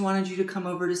Robbins who wanted you to come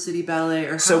over to City Ballet,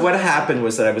 or So what happened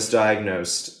was that I was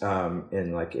diagnosed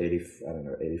in like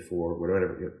 84,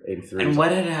 whatever, 83. And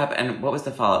what had happened? And what was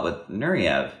the follow-up with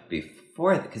Nureyev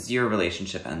before? Because your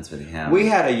relationship ends with him. We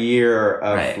had a year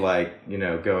of Right.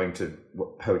 going to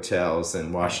hotels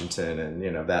in Washington and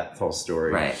that whole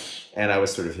story. Right. And I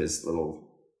was sort of his little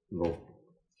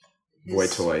boy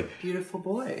toy. Beautiful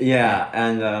boy. Yeah,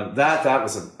 and that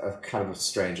was a kind of a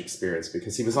strange experience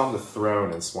because he was on the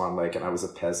throne in Swan Lake and I was a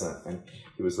peasant and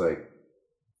he was like,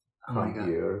 come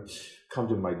here, come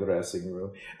to my dressing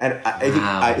room. And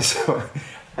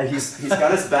he's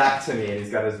got his back to me and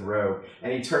he's got his robe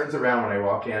and he turns around when I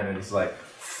walk in and he's like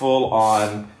full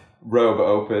on robe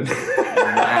open.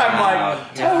 I'm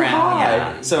like, different. hi.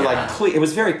 Yeah. So it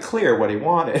was very clear what he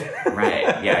wanted.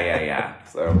 Right. Yeah.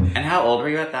 So. And how old were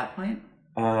you at that point?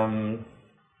 21.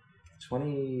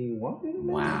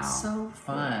 Wow. That's so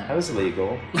fun. That was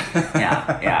legal.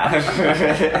 Yeah.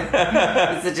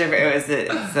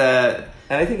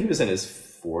 And I think he was in his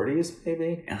 40s,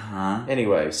 maybe.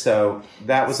 Anyway, so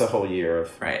that was a whole year of.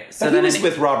 Right. So he was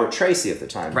with Robert Tracy at the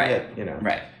time. Right.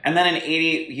 Right. And then in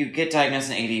 80, you get diagnosed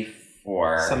in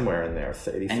 84. Somewhere in there,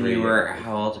 83. And you were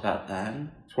how old about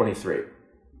then? 23.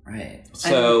 Right.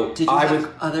 So did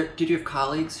you have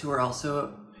colleagues who were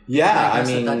also at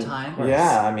that time?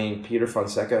 Peter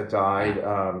Fonseca died.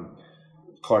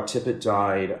 Clark Tippett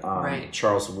died.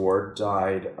 Charles Ward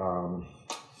died.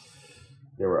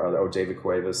 There were other. David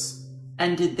Cuevas.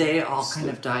 And did they all kind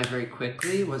of die very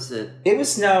quickly? Was it? It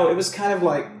was kind of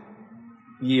like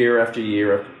year after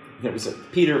year.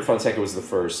 Peter Fonseca was the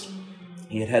first.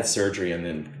 He had surgery and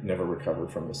then never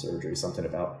recovered from the surgery. Something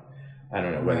about, I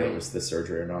don't know whether it was the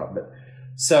surgery or not, but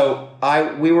so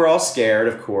we were all scared,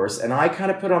 of course, and I kind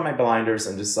of put on my blinders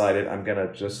and decided I'm going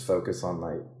to just focus on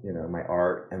my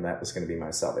art, and that was going to be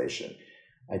my salvation.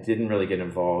 I didn't really get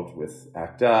involved with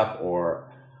ACT UP,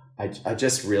 or I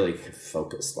just really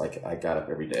focused. Like I got up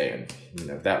every day,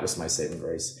 and that was my saving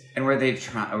grace. And were they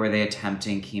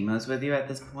attempting chemos with you at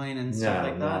this point and stuff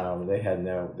like that? No, they had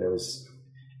no. There was.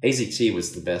 AZT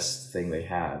was the best thing they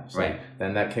had. So right.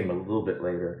 Then that came a little bit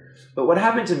later. But what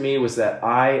happened to me was that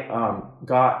I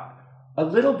got a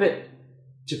little bit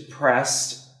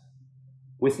depressed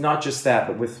with not just that,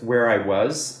 but with where I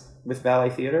was with ballet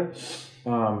theater.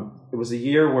 It was a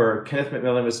year where Kenneth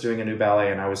McMillan was doing a new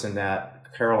ballet and I was in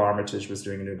that. Carol Armitage was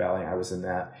doing a new ballet, I was in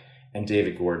that. And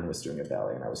David Gordon was doing a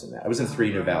ballet and I was in that. I was in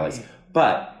 3 new ballets.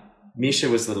 But Misha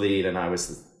was the lead and I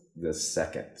was the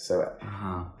second. So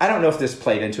I don't know if this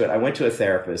played into it. I went to a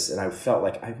therapist and I felt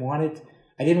like I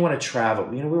didn't want to travel.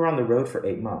 We were on the road for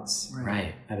 8 months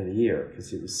out of the year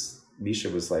because Misha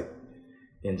was like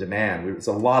in demand. It was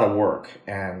a lot of work.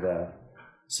 And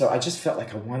so I just felt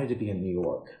like I wanted to be in New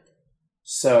York.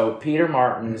 So Peter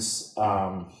Martins,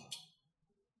 I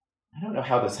don't know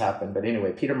how this happened, but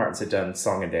anyway, Peter Martins had done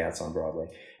Song and Dance on Broadway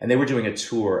and they were doing a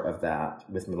tour of that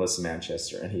with Melissa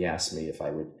Manchester. And he asked me if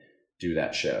I would do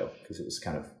that show because it was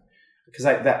kind of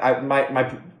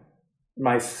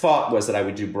my thought was that I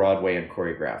would do Broadway and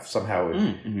choreograph somehow,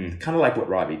 kind of like what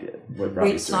Robbie did.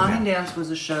 Wait, Song and Dance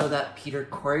was a show that Peter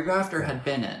choreographed or had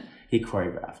been in? He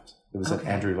choreographed. It was an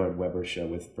Andrew Lloyd Webber show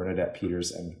with Bernadette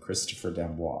Peters and Christopher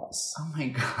D'Amboise. Oh my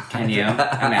God! Can you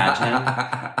imagine?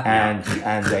 and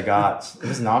it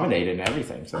was nominated and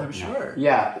everything. So. I'm sure.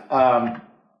 Yeah.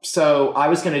 So I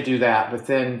was going to do that, but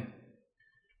then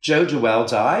Joe Duell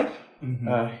died.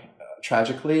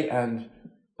 Tragically, and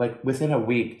like within a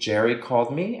week, Jerry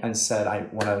called me and said, I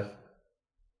want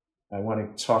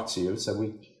to talk to you. So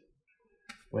we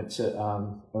went to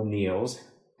O'Neill's,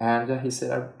 and he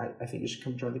said, I think you should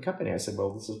come join the company. I said,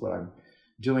 well, this is what I'm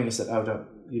doing. He said,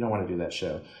 you don't want to do that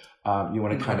show. You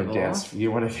want to come and dance.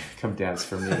 You want to come dance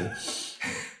for me.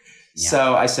 Yeah.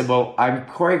 So I said, well, I'm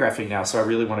choreographing now, so I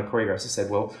really want to choreograph. He said,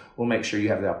 well, we'll make sure you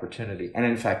have the opportunity. And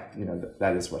in fact,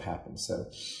 that is what happened. So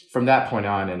from that point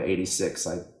on, in 86,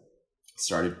 I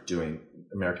started doing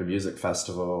American Music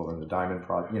Festival and the Diamond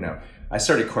Project. I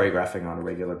started choreographing on a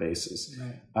regular basis.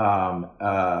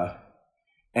 Right.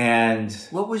 And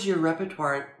What was your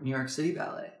repertoire at New York City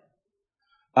Ballet?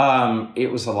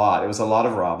 it was a lot. It was a lot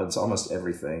of Robbins, almost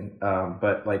everything.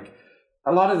 But like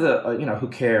a lot of the, Who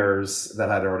Cares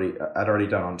that I'd already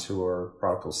done on tour,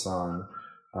 Prodigal Son.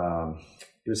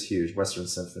 It was huge. Western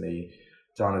Symphony,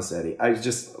 Donizetti.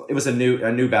 It was a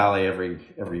new ballet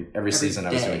every season. day.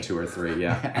 I was doing 2 or 3.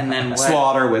 Yeah. And then what?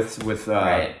 Slaughter with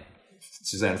Right.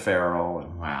 Suzanne Farrell.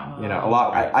 And, Wow. a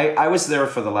lot. I was there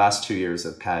for the last 2 years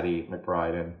of Patty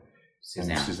McBride and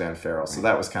Suzanne Farrell. So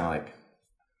that was kind of like.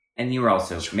 And you were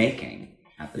also making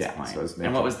at this point. So I was making.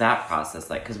 And what was that process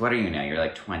like? Because what are you now? You're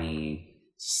like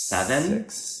 27?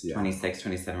 6, yeah. 26,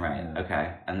 27, right. Yeah.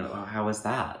 Okay. And how was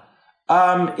that?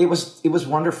 It was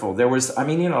wonderful. There was,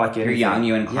 like You're young,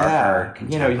 you and Clark are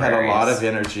you had a lot contemporaries. of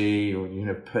energy.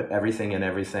 You put everything in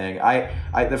everything.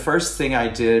 The first thing I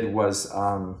did was,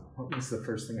 what was the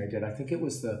first thing I did? I think it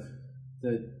was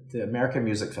the American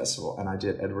Music Festival, and I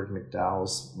did Edward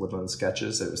McDowell's Woodland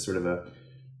Sketches. It was sort of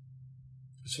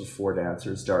 4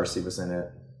 dancers. Darcy was in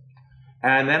it.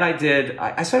 And then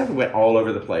I sort of went all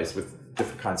over the place with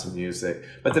different kinds of music.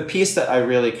 But the piece that I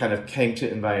really kind of came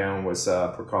to in my own was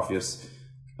Prokofiev's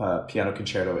Piano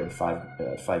Concerto in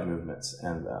 5 movements.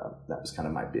 And that was kind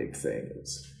of my big thing.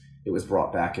 It was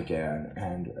brought back again.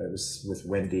 And it was with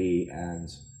Wendy and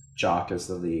Jock as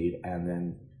the lead. And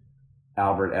then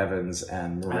Albert Evans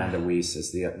and Miranda Weiss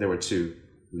as there were 2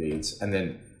 leads. And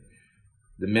then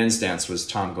the men's dance was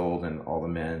Tom Gold and all the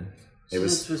men.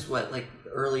 This was what, like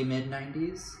early mid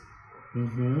 90s?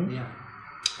 Mm-hmm. Yeah.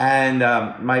 And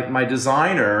my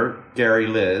designer, Gary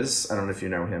Liz, I don't know if you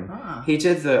know him, he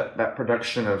did that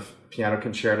production of Piano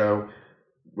Concerto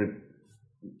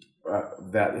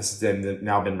that has then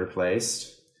now been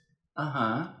replaced.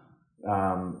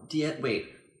 Wait,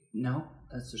 no,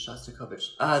 that's the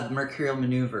Shostakovich. Mercurial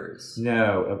Maneuvers.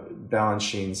 No,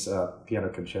 Balanchine's Piano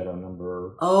Concerto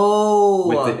number.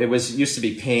 Oh! It used to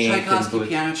be pink. Tchaikovsky and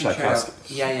Piano Concerto.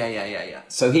 Tchaikovsky. Yeah.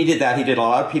 So he did that. He did a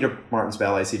lot of Peter Martin's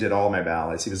ballets. He did all my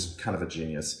ballets. He was kind of a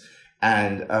genius.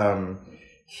 And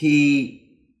he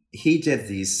did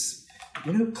these,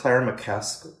 who Clara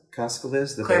McCaskill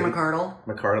is? Claire McCardle.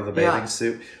 McCardle, the bathing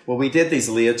suit. Well, we did these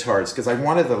leotards because I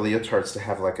wanted the leotards to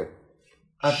have like a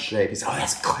shape. He said,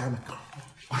 that's Claire McCardle.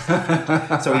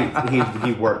 So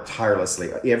he worked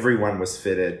tirelessly. Everyone was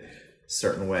fitted a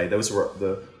certain way. Those were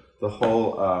the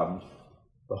whole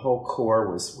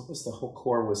core was the whole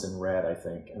core was in red, I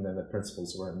think, and then the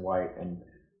principals were in white and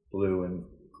blue and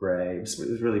gray. It was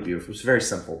really beautiful. It was very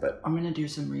simple, but I'm gonna do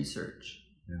some research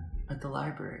at the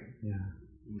library. Yeah,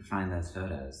 You can find those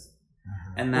photos.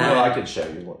 Uh-huh. And then, I could show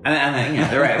you. And then,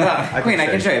 they're right. Well, Queen, I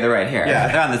can show you. They're right here. Yeah.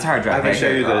 They're on this hard drive. I can right show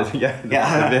here, you girl. the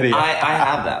video. I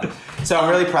have them. So I'm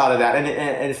really proud of that. And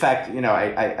in fact,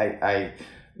 I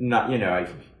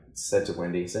said to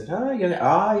Wendy,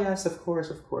 yes, of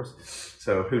course.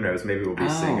 So who knows? Maybe we'll be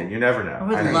singing. You never know. I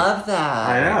would love that.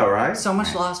 I know, right? So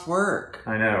much lost work.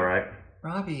 I know, right?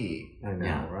 Robbie. I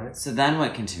know, right? So then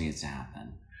what continues to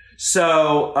happen?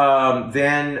 So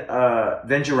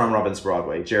then Jerome Robbins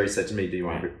Broadway. Jerry said to me, "Do you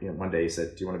want to?" One day he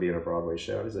said, "Do you want to be in a Broadway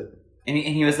show?" Is it? And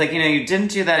he was like, you didn't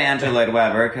do that Andrew Lloyd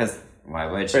Webber because why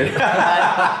would you? But,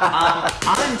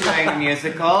 I'm doing a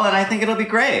musical and I think it'll be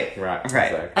great. Right.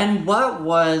 Exactly. And what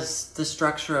was the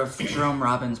structure of Jerome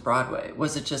Robbins Broadway?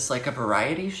 Was it just like a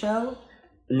variety show?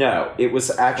 No, it was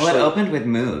actually. Well, it opened with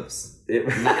moves. And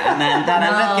then that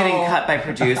ended up getting cut by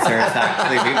producers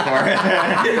actually before.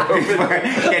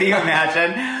 Can you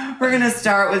imagine? We're going to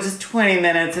start with just 20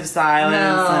 minutes of silence.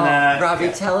 And, Robbie,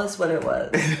 tell us what it was.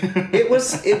 It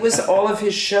was all of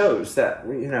his shows that,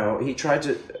 he tried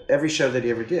to, every show that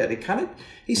he ever did.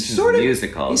 He sort of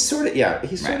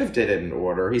did it in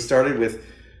order. He started with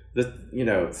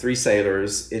the, 3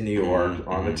 Sailors in New York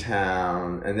on the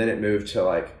town, and then it moved to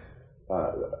like,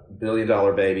 $1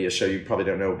 Billion Baby, a show you probably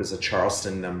don't know, was a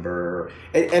Charleston number,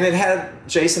 and it had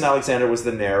Jason Alexander was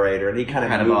the narrator, and he kind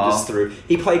of moved us through.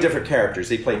 He played different characters.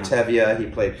 He played Tevye. He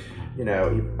played,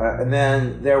 and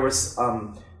then there was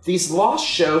these lost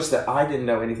shows that I didn't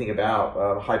know anything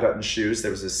about. High Button Shoes.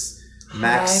 There was this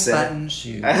Max High Button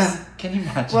Shoes. Can you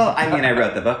imagine? Well, I mean, I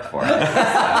wrote the book for it. So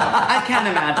I can't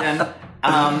imagine.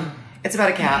 It's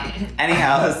about a cat.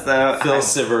 Anyhow, so Phil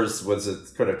Sivers was a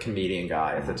sort of comedian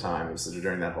guy at the time. It was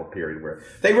during that whole period where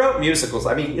they wrote musicals.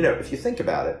 I mean, if you think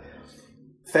about it,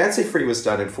 Fancy Free was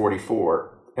done in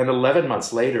 1944, and 11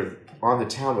 months later, On the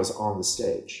Town was on the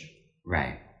stage.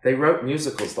 Right. They wrote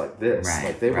musicals like this. Right.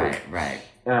 Like they were, Right.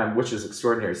 Which is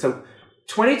extraordinary. So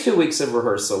 22 weeks of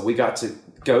rehearsal, we got to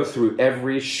go through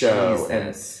every show.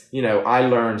 Jesus. And, I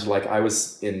learned, like, I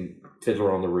was in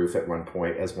Fiddler on the Roof at one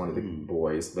point as one of the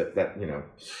boys, but that,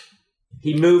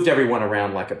 he moved everyone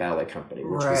around like a ballet company,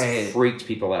 which Right. was freaked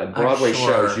people out. Broadway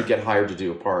sure. shows, you get hired to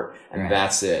do a part, and Right.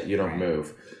 that's it. You don't Right.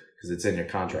 move because it's in your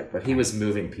contract. But he was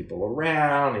moving people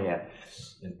around. He had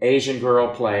an Asian girl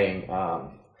playing.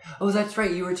 Oh, that's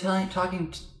right. You were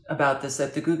talking about this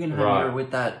at the Guggenheim Right.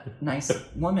 with that nice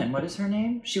woman. What is her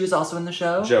name? She was also in the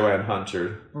show. Joanne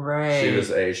Hunter. Right. She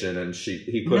was Asian, and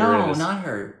he put her in No, his... not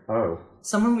her. Oh.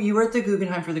 Someone you were at the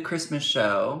Guggenheim for the Christmas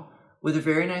show with a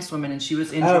very nice woman, and she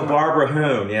was in. Oh, Barbara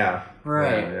Hoon, yeah.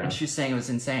 Right, Yeah, yeah. and she was saying it was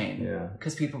insane. Yeah.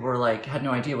 Because people were like, had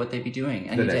no idea what they'd be doing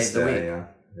any The day next of the day, week. yeah.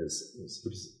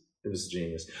 It was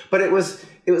genius. But it was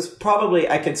probably,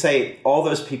 I could say, all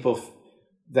those people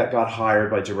that got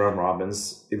hired by Jerome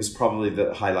Robbins, it was probably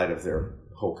the highlight of their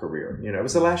whole career. You know, it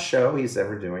was the last show he's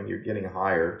ever doing. You're getting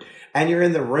hired, and you're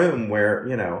in the room where,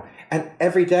 you know, and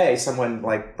every day someone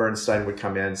like Bernstein would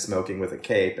come in smoking with a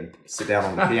cape and sit down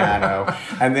on the piano,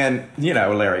 and then, you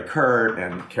know, Larry Kurt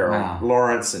and Carol Wow.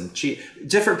 Lawrence and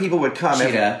different people would come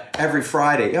Cheetah. every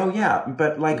Friday. Oh yeah,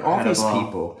 but like all these Incredible.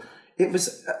 people, it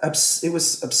was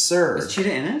absurd. Was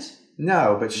Cheetah in it?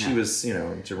 No, but she was, you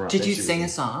know, Jerome. Did you she was sing in- a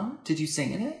song? Did you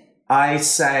sing in it? I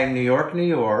sang New York, New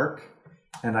York,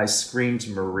 and I screamed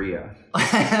Maria.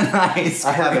 I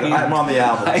I have it. I'm on the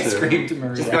album I too. screamed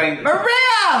Maria. Just going,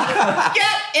 Maria,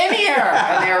 get in here.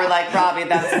 And they were like, Robbie,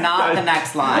 that's not the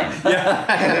next line.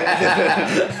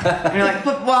 And you're like,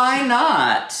 but why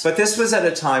not? But this was at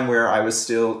a time where I was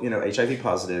still, you know, HIV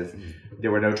positive.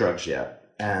 There were no drugs yet,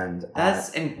 and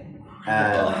That's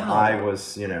I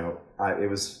was, you know, it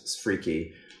was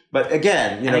freaky. But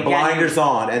again, you And know, again, blinders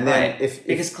on, and then right. if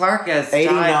Because Clark has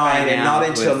 89, died by and now, not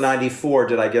until with- 94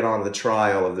 did I get on the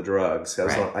trial of the drugs. I,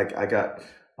 was Right. I got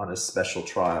on a special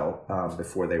trial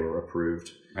before they were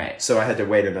approved. Right. So I had to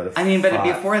wait another I mean, but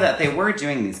 5. before that, they were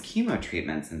doing these chemo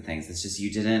treatments and things. It's just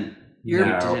you didn't. No,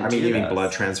 didn't I mean, do you mean those.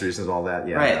 blood transfusions and all that?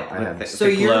 Yeah. Right. No, I With had, the- So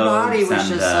your body was globes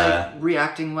just and, like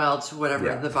reacting well to whatever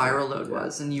Yeah. the viral load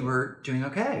was, and you were doing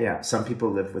okay. yeah, some people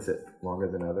live with it longer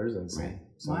than others, and some, Right.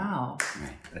 some Wow.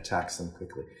 Right. attacks them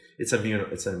quickly. It's an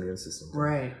immune system.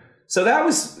 Right. So that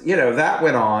was, you know, that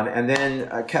went on, and then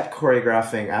I kept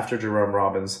choreographing after Jerome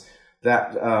Robbins.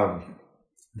 That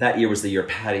year was the year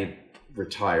Patty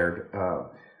retired,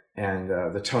 and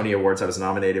the Tony Awards. I was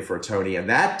nominated for a Tony, and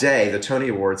that day the Tony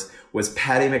Awards was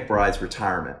Patty McBride's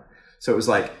retirement. So it was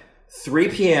like 3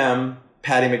 p.m.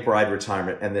 Patty McBride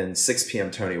retirement, and then 6 p.m.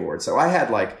 Tony Awards. So I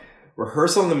had like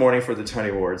rehearsal in the morning for the Tony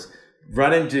Awards,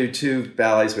 run and do 2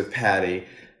 ballets with Patty,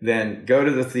 then go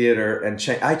to the theater and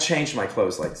I changed my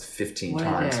clothes like 15 What a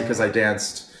times day. because I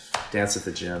danced at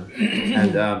the gym,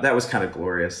 and that was kind of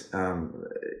glorious.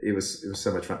 It was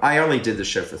so much fun. I only did the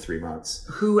show for 3 months.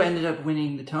 Who ended up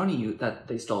winning the Tony that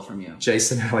they stole from you?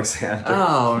 Jason Alexander.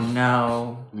 Oh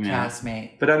no, Yeah.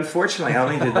 castmate. But unfortunately, I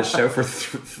only did the show for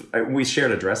we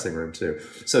shared a dressing room too.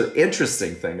 So the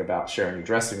interesting thing about sharing a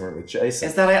dressing room with Jason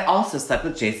Is that I also slept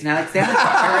with Jason Alexander.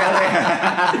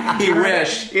 Really? He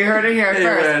wished. You heard it here He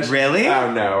first. wished. Really?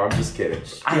 Oh no, I'm just kidding.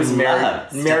 He I was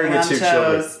love married with 2 stepping on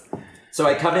children. toes. So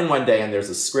I come in one day and there's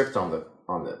a script on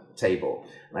the table,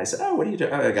 and I said, "Oh, what are you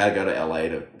doing?" "Oh, I gotta go to LA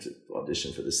to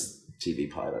audition for this TV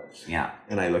pilot." Yeah.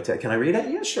 And I looked at it. "Can I read it?"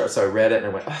 "Yeah, sure." So I read it and I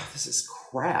went, "Oh, this is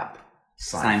crap."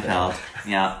 Seinfeld.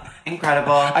 Yeah.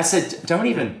 Incredible. I said, "Don't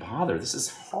even bother. This is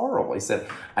horrible." He said,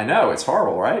 "I know, it's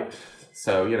horrible, right?"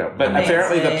 So, you know, but Amazing.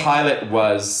 apparently the pilot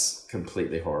was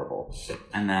completely horrible.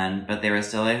 But they were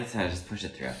still like, so just push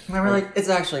it through. And we're like, it's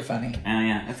actually funny. Oh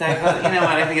yeah. It's like, well, you know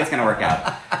what? I think it's going to work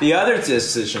out. The other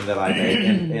decision that I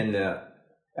made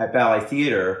at Ballet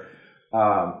Theater,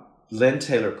 Lynn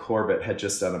Taylor Corbett had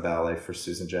just done a ballet for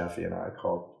Susan Jaffe and I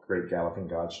called Great Galloping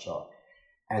Gottschalk.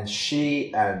 And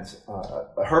she and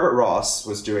Herbert Ross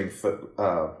was doing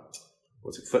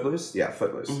Footloose? Yeah,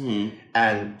 Footloose. Mm-hmm.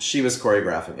 And she was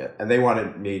choreographing it. And they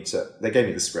gave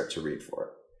me the script to read for it.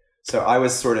 So I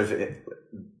was sort of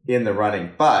in the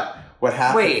running. But what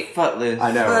happened? Wait, Footloose.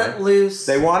 I know. Right? Footloose.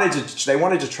 They wanted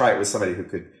to try it with somebody who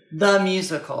could. The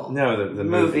musical. No, the movie.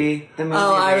 movie. The movie.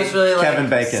 Oh, I was really like Kevin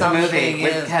Bacon. Something movie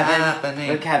with is Kevin happening.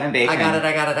 with Kevin Bacon.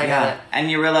 I got it. Yeah.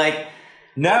 And you were like,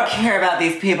 No. care about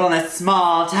these people in a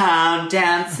small town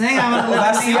dancing. I want to Well,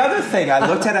 live that's in the other thing. I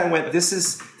looked at it and went,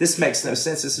 this makes no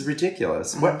sense. This is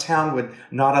ridiculous. What town would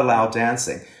not allow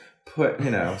dancing?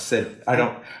 Said, I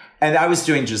don't. And I was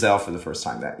doing Giselle for the first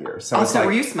time that year. So I was Also, like,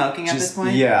 were you smoking at this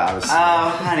point? Yeah, I was smoking. Oh,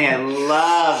 honey, I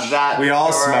love that. We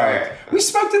all story. smoked. We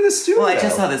smoked in the studio. Well, I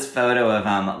just saw this photo of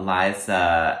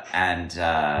Liza and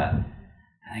I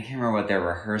can't remember what they're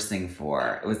rehearsing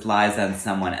for. It was Liza and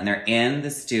someone, and they're in the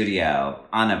studio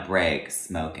on a break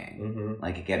smoking,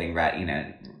 like getting ready,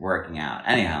 working out.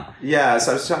 Anyhow, Yeah,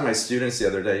 so I was telling my students the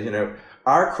other day,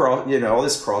 our all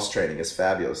this cross training is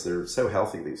fabulous. They're so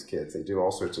healthy, these kids. They do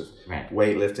all sorts of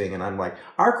weightlifting, and I'm like,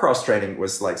 our cross training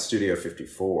was like Studio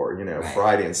 54,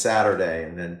 Friday and Saturday,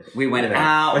 and then we went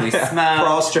out, we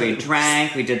smoked, we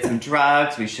drank, we did some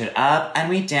drugs, we showed up, and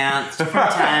we danced from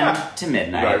 10 to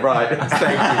midnight. Right. Thank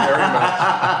you very much.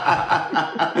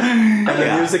 And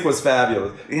the music was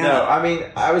fabulous. Yeah. No, I mean,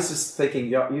 I was just thinking,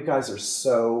 you guys are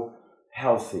so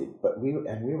healthy, but we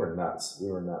were nuts. We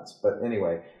were nuts. But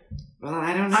anyway. Well,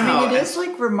 I don't know. I mean, it is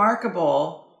like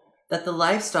remarkable that the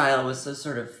lifestyle was so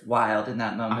sort of wild in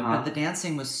that moment, but the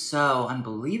dancing was so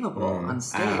unbelievable on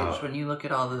stage when you look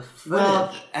at all the footage.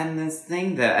 Well, and there's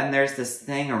this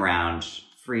thing around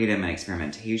freedom and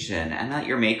experimentation, and that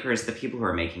your makers, the people who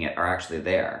are making it, are actually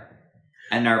there.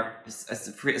 And are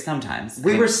sometimes.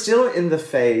 We were still in the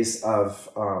phase of,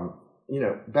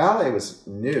 ballet was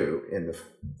new in the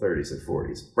 30s and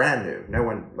 40s, brand new. No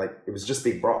one, it was just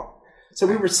being brought. So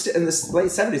we were still in the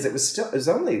late 70s. It was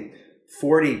only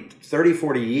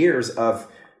 30-40 years of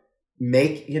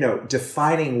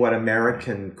defining what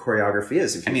American choreography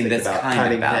is. If you think about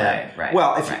kind of ballet, right?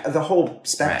 Well, the whole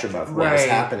spectrum of what was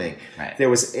happening, there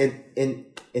was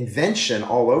invention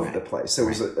all over the place. So it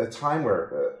was a time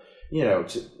where,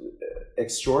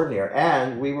 extraordinary,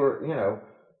 and we were,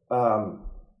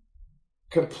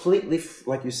 completely,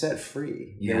 like you said,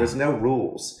 free. Yeah. There was no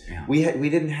rules. Yeah. We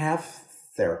didn't have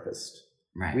therapists.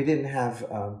 Right. We didn't have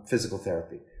physical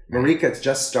therapy. Marika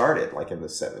just started in the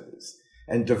 70s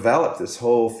and developed this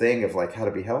whole thing of how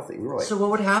to be healthy. We were like, so what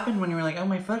would happen when you were like, oh,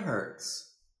 my foot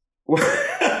hurts? What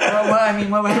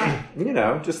would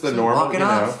happen? Just the normal, walk it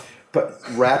off. But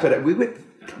wrap it up. We would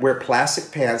wear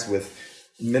plastic pants with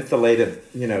mentholated,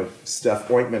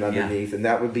 stuff, ointment underneath, and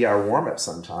that would be our warm up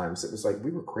sometimes. It was like,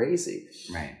 we were crazy.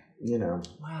 Right.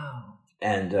 Wow.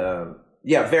 And,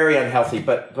 very unhealthy,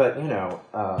 but I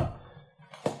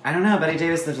don't know. Betty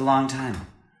Davis lived a long time.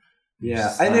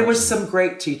 Yeah, and there was some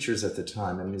great teachers at the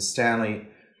time. I mean, Stanley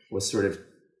was sort of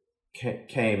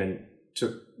came and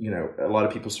took, a lot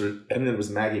of people and then it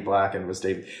was Maggie Black and it was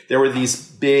David. There were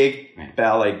these big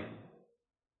ballet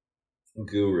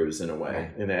gurus in a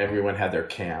way, and everyone had their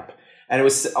camp. And it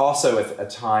was also at a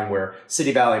time where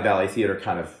City Ballet and Ballet Theater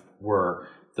kind of were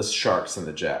the Sharks and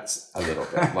the Jets a little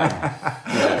bit.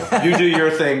 You do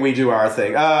your thing, we do our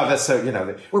thing. Oh, that's so,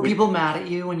 Were people mad at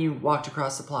you when you walked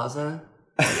across the plaza?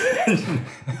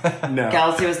 No.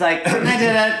 Kelsey was like, I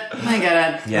did it. I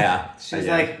get it. Yeah. She's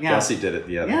Kelsey did it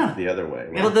the other way.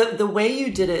 Well, the way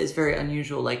you did it is very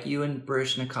unusual. You and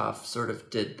Baryshnikov sort of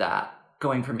did that,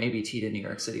 going from ABT to New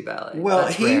York City Ballet. Well,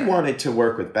 he wanted to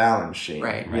work with Balanchine.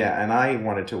 Right. Yeah, and I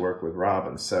wanted to work with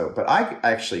Robin. But I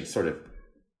actually sort of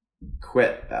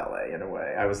quit ballet in a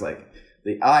way. I was like,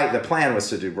 the plan was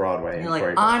to do Broadway. You're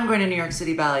like, I'm going to New York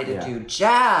City Ballet to do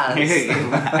jazz.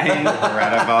 Incredible.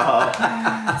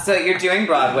 So you're doing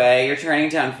Broadway, you're turning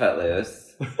down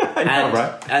Footloose. I know,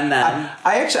 right? And then...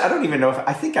 I don't even know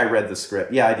I think I read the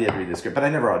script. Yeah, I did read the script, but I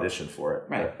never auditioned for it.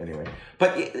 Right. But anyway.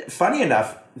 But funny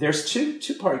enough, there's two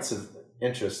parts of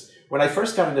interest. When I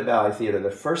first got into ballet theater, the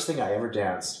first thing I ever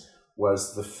danced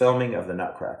was the filming of The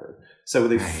Nutcracker. So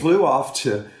they flew off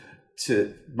to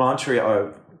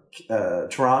Montreal,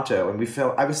 Toronto, and we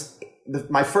filmed.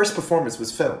 My first performance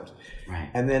was filmed,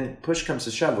 and then Push Comes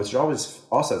to Shove, which always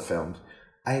also filmed.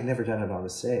 I had never done it on the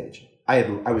stage. I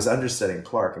was understudying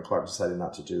Clark, and Clark decided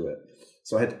not to do it.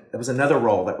 So there was another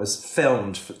role that was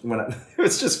filmed it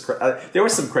was just there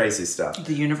was some crazy stuff.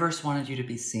 The universe wanted you to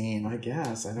be seen. I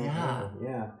guess I don't know.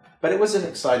 Yeah, but it was an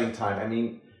exciting time. I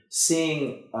mean,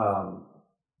 seeing all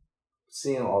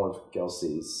of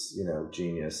Gelsey's,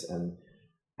 genius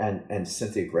and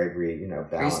Cynthia Gregory,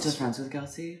 balance. Are you still friends with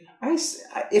Gelsey?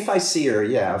 If I see her,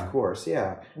 yeah, of course,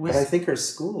 yeah. But I think I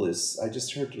just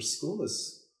heard her school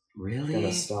is really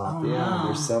gonna stop. Oh, yeah, no.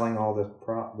 They're selling all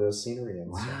the scenery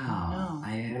and stuff. Wow.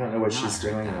 I don't know what she's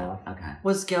doing now. Okay.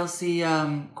 Was Gelsey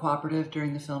cooperative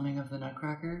during the filming of The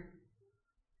Nutcracker?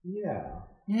 Yeah.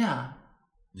 Yeah.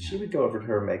 She would go over to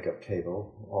her makeup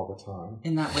table all the time.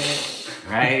 In that way.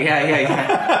 Right,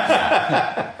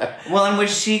 yeah. Well, and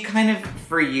was she kind of,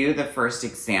 for you, the first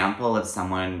example of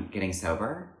someone getting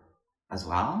sober as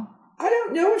well? I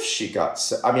don't know if she got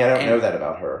I don't know that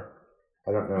about her.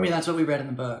 I don't know. I mean, that's what we read in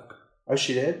the book. Oh,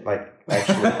 she did?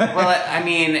 Actually? Well, I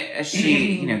mean,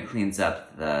 she, cleans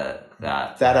up that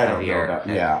I don't know about.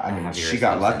 Yeah, she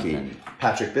got lucky.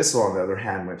 Patrick Bissell, on the other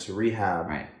hand, went to rehab.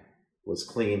 Right. Was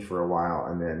clean for a while,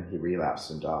 and then he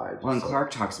relapsed and died. Well, and Clark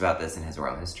talks about this in his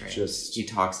oral history. He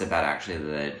talks about actually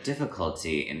the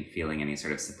difficulty in feeling any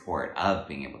sort of support of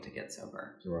being able to get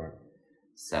sober. Right.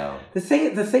 So the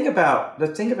thing about.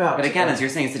 But again, as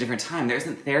you're saying, it's a different time. There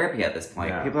isn't therapy at this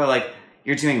point. Yeah. People are like,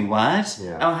 You're doing what?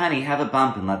 Yeah. Oh, honey, have a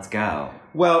bump and let's go.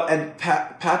 Well, and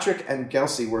Patrick and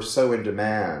Gelsey were so in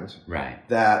demand Right.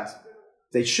 that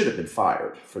they should have been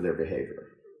fired for their behavior.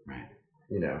 Right.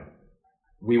 You know,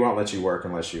 we won't let you work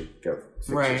unless you go fix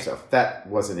Right. yourself. That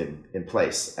wasn't in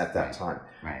place at that time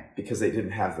Right. because they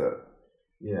didn't have the,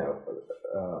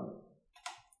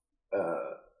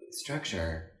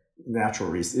 Structure. natural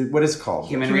resources. What is it called?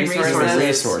 Human Human resources.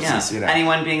 resources, Yeah.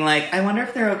 Anyone being like, I wonder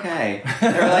if they're okay.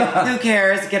 They're like, who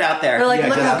cares? Get out there. They're like, Yeah,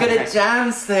 look get how out good there. at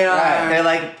dance they are. Right. They're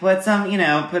like, put some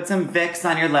Vicks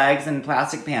on your legs and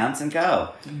plastic pants and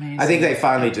go. Amazing. I think they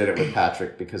finally did it with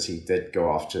Patrick because he did go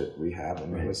off to rehab,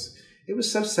 and it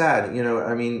was so sad,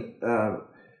 I mean,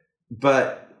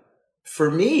 but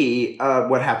for me,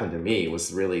 what happened to me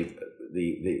was really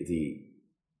the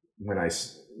when I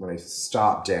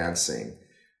stopped dancing,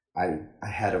 I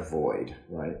had a void,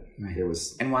 right? Right. It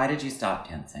was And why did you stop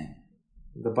dancing?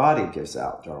 the body gives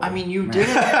out, darling. I mean, you did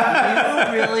it.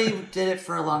 You really did it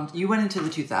for a long. You went into the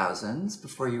 2000s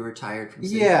before you retired from.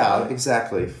 City yeah, Hall.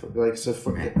 exactly.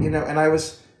 And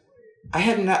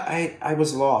I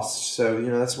was lost. So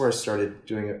that's where I started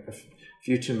doing a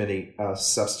few too many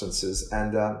substances,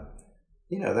 and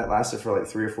that lasted for like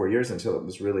 3 or 4 years until it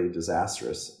was really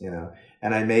disastrous.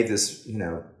 And I made this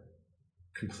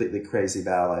completely crazy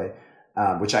ballet,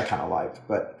 which I kind of liked,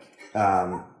 but.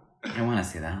 I want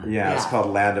to see that. Yeah, it's Yeah.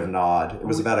 called Land of Nod. It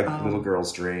was about a little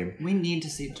girl's dream. We need to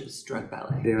see just drug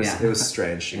ballet. It was Yeah. it was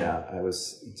strange. Yeah, I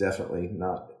was definitely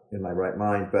not in my right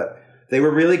mind, but they were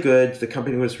really good. The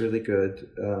company was really good.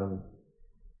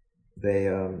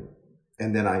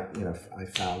 And then I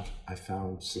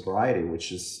found sobriety,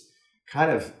 which is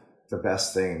kind of the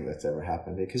best thing that's ever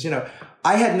happened because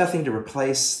I had nothing to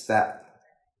replace that.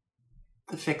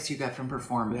 The fix you got from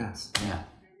performance. Yeah.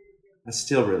 I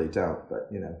still really don't,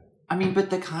 but I mean, but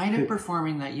the kind of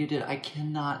performing that you did, I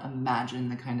cannot imagine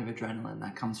the kind of adrenaline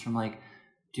that comes from like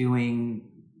doing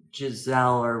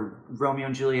Giselle or Romeo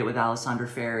and Juliet with Alessandra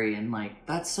Ferri, and like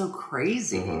that's so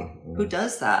crazy. Who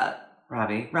does that?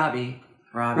 Robbie. Robbie.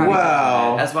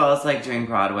 Wow. As well as like doing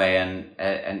Broadway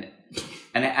and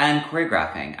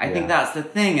choreographing. I think that's the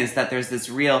thing is that there's this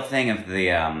real thing of the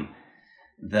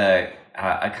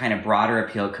a kind of broader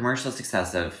appeal, commercial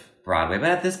success of Broadway, but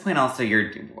at this point also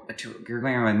you're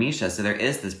going around with Misha, so there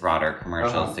is this broader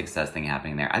commercial success thing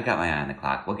happening there. I've got my eye on the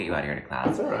clock. We'll get you out of here to class.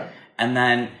 That's all right. And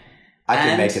then I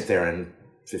can make it there in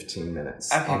 15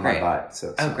 minutes on great. my bike.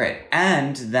 So great.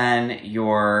 And then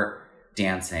you're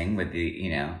dancing with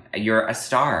you're a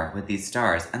star with these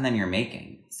stars, and then you're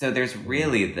making. So there's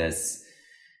really these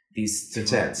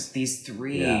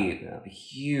three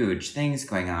huge things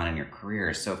going on in your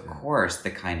career. So of course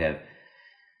the kind of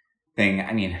thing,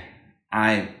 I mean,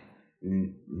 I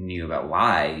knew about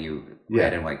why you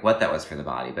read and like what that was for the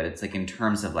body, but it's like in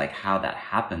terms of like how that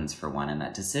happens for one and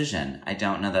that decision, I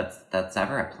don't know that's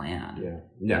ever a plan.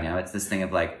 Yeah. It's this thing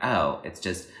of like, oh, it's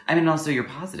just, I mean, also you're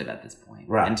positive at this point.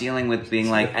 Right. And dealing with being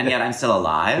like, and yet I'm still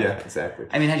alive. Yeah, exactly.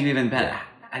 I mean, did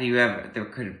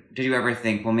you ever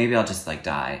think, well, maybe I'll just like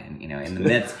die, and, in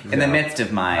the midst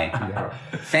of my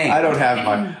fame? I don't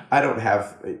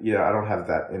have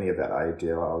any of that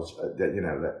ideology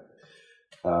that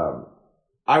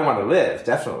I want to live,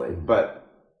 definitely. But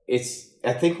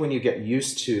I think when you get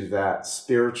used to that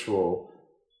spiritual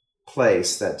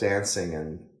place that dancing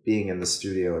and being in the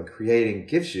studio and creating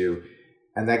gives you,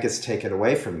 and that gets taken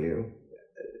away from you,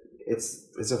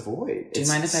 it's a void. Do you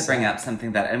mind if I bring up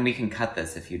something that, and we can cut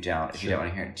this if you don't want to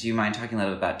hear it. Do you mind talking a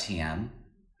little bit about TM?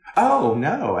 Oh,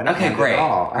 no. I don't Okay, mind great. at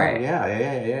all. Great. Oh,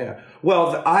 yeah.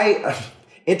 Well,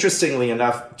 interestingly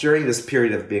enough, during this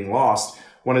period of being lost,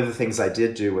 one of the things I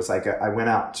did do was I went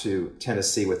out to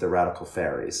Tennessee with the Radical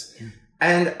Fairies. Yeah.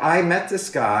 And I met this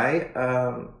guy,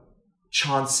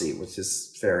 Chauncey was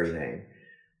his fairy name.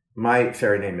 My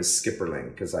fairy name is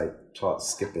Skipperling because I taught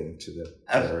skipping to the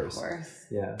fairies. Of course.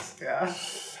 Yes. Yeah.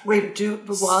 Wait,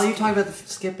 but while you talk about the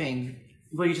skipping,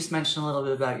 will you just mention a little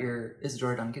bit about your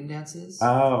Isadora Duncan dances?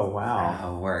 Oh, wow.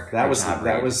 Oh, work. That was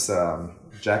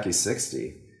Jackie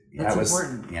 60. That's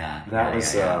important. Yeah. That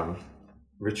was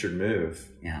Richard Move.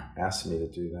 Yeah. Asked me to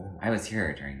do that. I was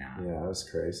here during that. Yeah, that was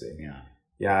crazy. Yeah.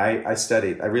 Yeah, I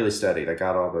studied. I really studied. I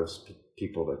got all those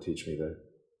people to teach me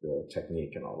the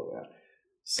technique and all of that.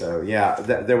 So yeah,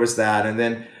 there was that, and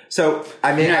then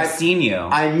I've seen you.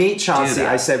 I meet Chauncey.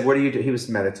 I said, "What do you do?" He was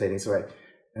meditating, so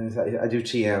I do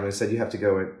TM, and I said, "You have to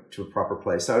go to a proper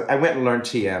place." So I went and learned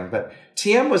TM, but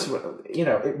TM was,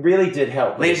 it really did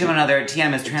help. Ladies and gentlemen,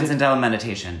 TM is Transcendental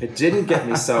Meditation. It didn't get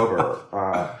me sober.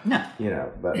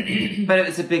 No, but it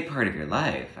was a big part of your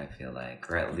life. I feel like,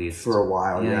 or at least for a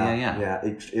while. Yeah.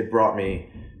 It brought me.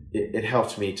 It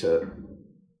helped me to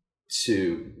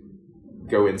to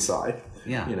go inside.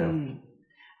 Yeah. You know.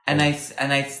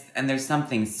 And there's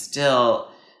something still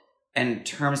in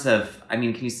terms of, I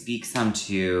mean, can you speak some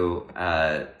to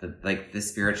the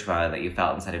spirituality that you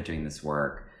felt inside of doing this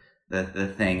work, the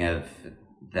thing of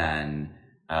then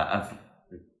of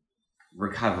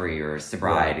recovery or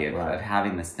sobriety of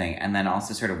having this thing, and then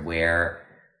also sort of where,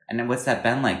 and then what's that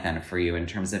been like then for you in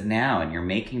terms of now in your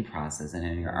making process and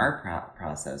in your art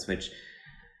process, which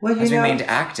has remained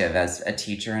active as a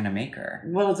teacher and a maker.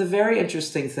 Well, the very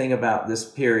interesting thing about this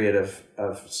period of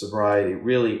sobriety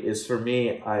really is, for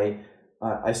me, I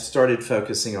started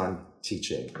focusing on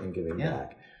teaching and giving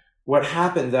back. What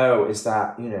happened, though, is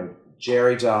that,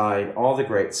 Jerry died, all the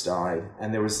greats died,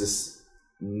 and there was this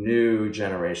new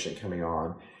generation coming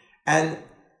on. And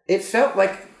it felt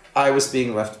like I was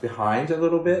being left behind a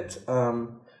little bit.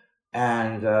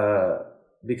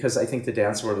 Because I think the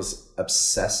dance world is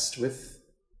obsessed with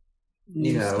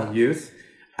youth.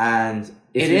 And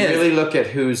if you really look at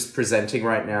who's presenting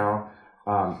right now,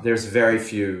 there's very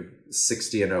few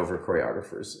 60 and over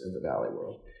choreographers in the ballet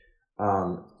world.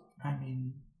 I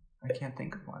mean, I can't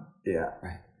think of one. Yeah.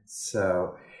 Right.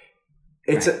 So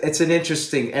it's an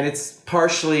interesting, and it's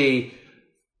partially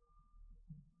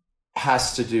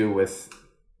has to do with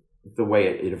the way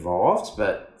it evolved,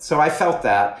 but so I felt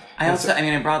that. I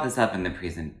brought this up in the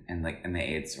in the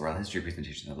AIDS World History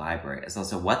presentation in the library. It's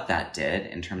also what that did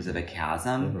in terms of a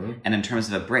chasm and in terms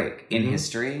of a break in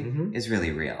history is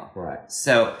really real. Right.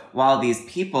 So while these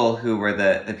people who were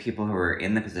the people who were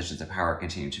in the positions of power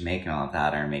continue to make and all of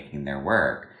that are making their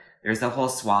work, there's a whole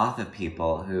swath of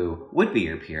people who would be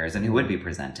your peers and who would be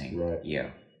presenting you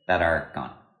that are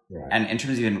gone. Right. And in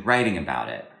terms of even writing about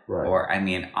it, or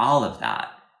all of that.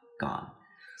 Gone.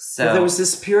 So there was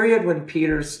this period when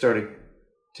Peter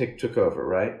took over,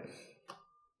 right?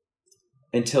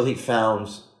 Until he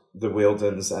found the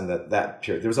Wildens and that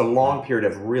period. There was a long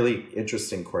period of really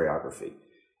interesting choreography.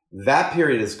 That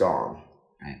period is gone.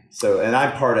 Right. So, and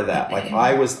I'm part of that. Like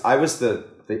I was the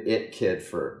it kid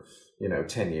for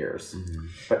 10 years. Mm-hmm.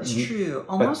 But it's true.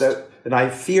 And I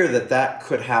fear that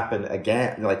could happen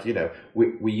again. Like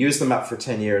we use them up for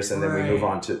 10 years and then we move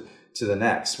on to the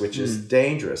next, which is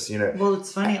dangerous, Well,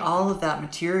 it's funny, all of that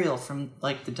material from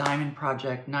like the Diamond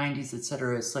Project, 90s,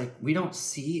 etc. It's like we don't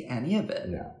see any of it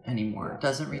anymore. No. It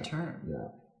doesn't return.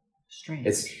 No. Strange.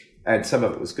 And some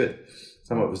of it was good.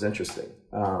 Some of it was interesting.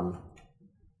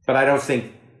 But I don't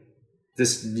think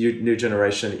this new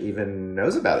generation even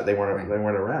knows about it. They weren't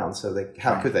around, so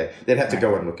how could they? They'd have to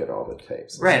go and look at all the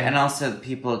tapes. Right, and also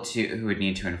people who would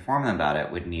need to inform them about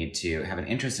it would need to have an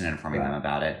interest in informing them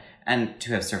about it and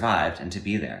to have survived and to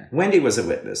be there. Wendy was a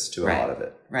witness to a lot of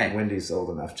it. Right. Wendy's old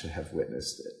enough to have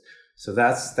witnessed it. So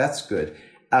that's good.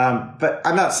 But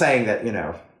I'm not saying that,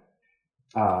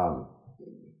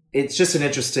 it's just an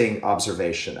interesting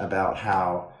observation about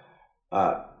how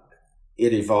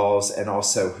it evolves and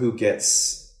also who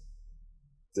gets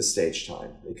the stage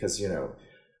time. Because,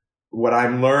 what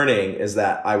I'm learning is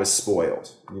that I was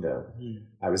spoiled,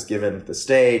 I was given the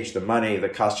stage, the money, the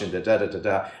costume,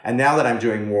 and now that I'm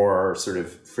doing more sort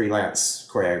of freelance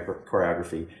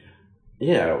choreography,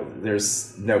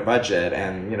 there's no budget,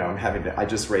 and I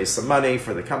just raised some money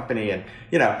for the company, and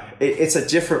it's a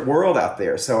different world out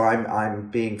there. So I'm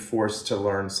being forced to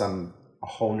learn a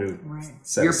whole new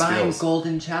set You're of buying skills.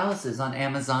 golden chalices on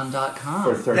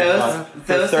Amazon.com. For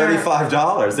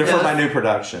 $35. They're for my new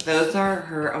production. Those are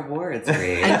her awards,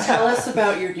 Reed. And tell us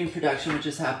about your new production, which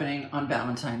is happening on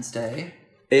Valentine's Day.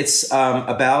 It's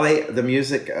a ballet, the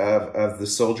music of The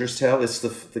Soldier's Tale. It's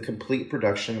the complete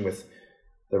production with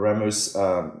the Remus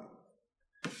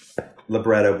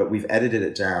libretto, but we've edited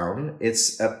it down.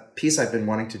 It's a piece I've been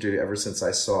wanting to do ever since I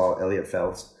saw Elliot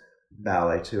Feld's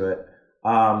ballet to it.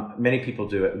 Many people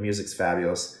do it. The music's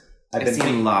fabulous. I've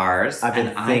seen Lars, I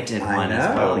did one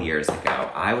as well years ago.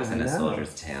 I was in A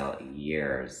Soldier's Tale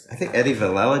years ago. I think Eddie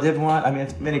Villela did one.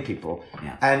 It's many people.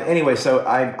 Yeah. And anyway, so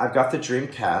I've got the dream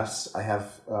cast. I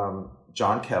have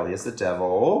John Kelly as the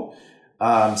devil,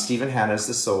 Stephen Hanna as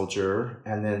the soldier,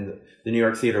 and then the New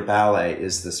York Theater Ballet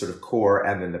is the sort of core,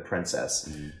 and then the princess.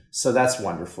 Mm-hmm. So that's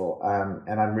wonderful.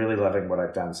 And I'm really loving what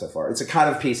I've done so far. It's a kind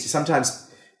of piece. Sometimes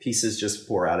pieces just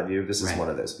pour out of you. This is one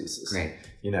of those pieces. Great.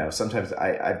 Sometimes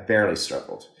I barely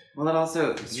struggled. Well, it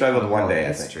also struggled one day.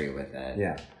 History with it.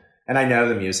 Yeah, and I know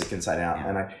the music inside out,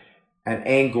 and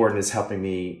Anne Gordon is helping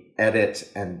me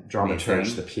edit and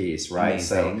dramaturge the piece. Right.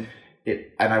 Amazing. So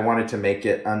and I wanted to make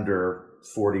it under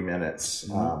 40 minutes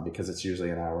because it's usually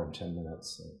an hour and 10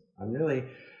 minutes. So I'm really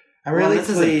this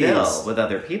pleased. Is a bill with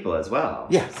other people as well.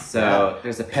 Yeah. So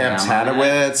there's a Pam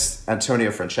Tanowitz, Antonio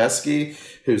Franceschi,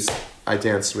 who's I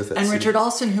danced with it. And Richard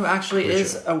Alston, who actually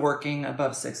is a working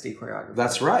above 60 choreographer.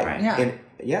 That's right.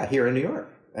 Yeah. Here in New York.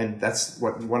 And that's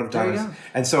what one of There you Donna's. go.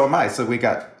 And so am I. So we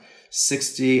got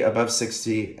 60, above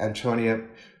 60. Antonia,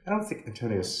 I don't think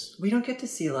Antonia's. We don't get to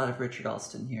see a lot of Richard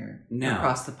Alston here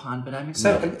across the pond, but I'm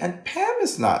So, excited. and Pam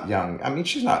is not young. I mean,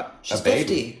 she's not She's a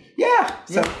baby. 50. Yeah.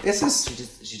 So this is.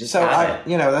 She just So had I, it.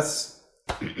 you know, that's.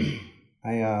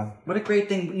 What a great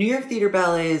thing. New York Theater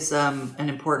Ballet is an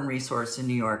important resource in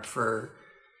New York for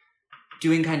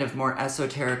doing kind of more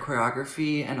esoteric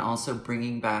choreography and also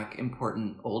bringing back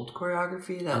important old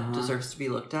choreography that deserves to be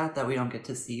looked at that we don't get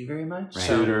to see very much. Right.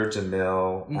 Shooter,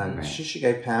 DeMille, and Right. she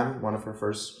gave Pam one of her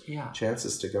first Yeah.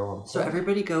 chances to go on. So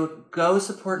everybody go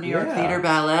support New York Yeah. Theater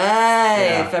Ballet,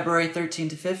 Yeah. February 13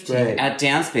 to 15. Great. At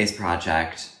Dance Space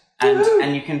Project.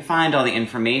 And you can find all the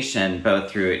information both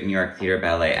through New York Theater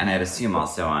Ballet and I'd assume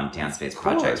also on Dance Space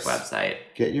Project's course. website.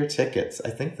 Get your tickets.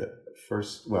 I think that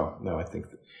first. Well, no, I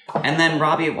think that. And then,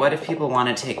 Robbie, what if people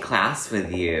want to take class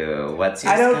with you? What's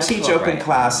your I don't schedule teach open right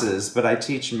classes, but I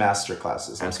teach master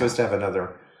classes. I'm Okay. supposed to have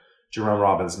another Jerome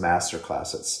Robbins master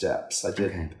class at Steps. I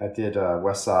did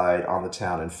West Side, On the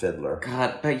Town, and Fiddler. now?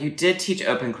 God, but you did teach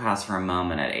open class for a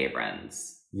moment at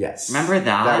Abrams. Yes. Remember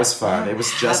that? That was fun. It was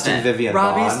Justin Haven't. Vivian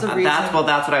Robbie's Bond. the reason- That's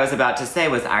what I was about to say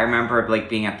was I remember like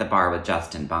being at the bar with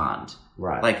Justin Bond.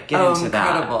 Right. Like get Oh, into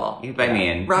incredible. that. I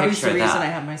mean, Robbie's the picture reason that.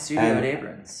 I have my studio And- at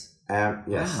Abrams.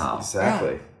 Yes, Wow.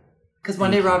 exactly. Because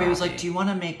one day Thank you, Robbie was Robbie. like, "Do you want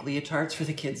to make leotards for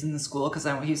the kids in the school?" Because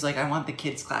he's like, "I want the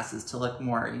kids' classes to look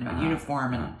more,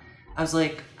 uniform." And I was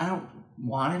like, "I don't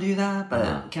want to do that,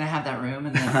 but can I have that room?"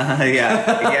 And then yeah.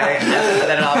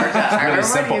 Then it all worked out. I Really remember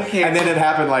simple. when you came. And then it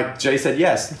happened like Jay said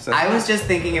yes. So, I was just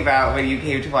thinking about when you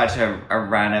came to watch a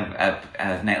run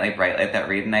of Nightlight Bright Light that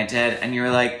Reed and I did, and you were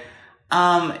like,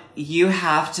 you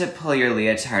have to pull your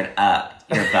leotard up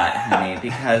your butt, honey,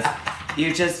 because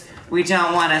we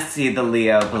don't want to see the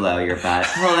Leo below your butt.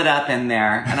 Pull it up in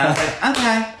there. And I was like,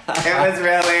 okay. It was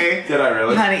really... Did I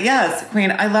really? Honey, yes.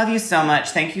 Queen, I love you so much.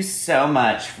 Thank you so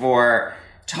much for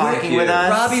talking you. with us.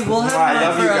 Robbie, we'll have I you on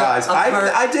love for you guys. a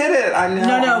part. I did it. I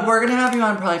know. No, we're gonna have you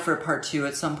on probably for a part 2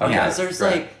 at some point Okay, because there's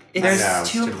great. like it's There's- I know,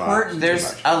 it's too too much. important.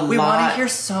 There's a we want lot... to hear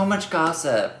so much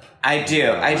gossip. I do.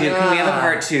 Can we have a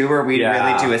part 2 where we Yeah.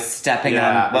 really do a stepping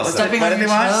Yeah, on... What was Stepping it? What on did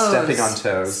they your want? toes. Stepping on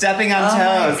toes. Stepping on Oh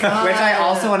my toes, God. which I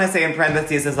also want to say in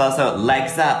parentheses is also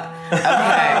legs up. Okay.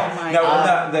 Oh my No,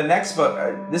 god. the next book,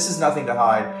 this is Nothing to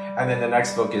Hide, and then the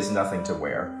next book is Nothing to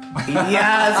Wear.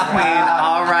 Yes, Queen.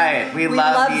 All right. We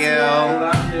love love you. you.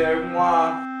 Love you.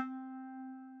 Mwah.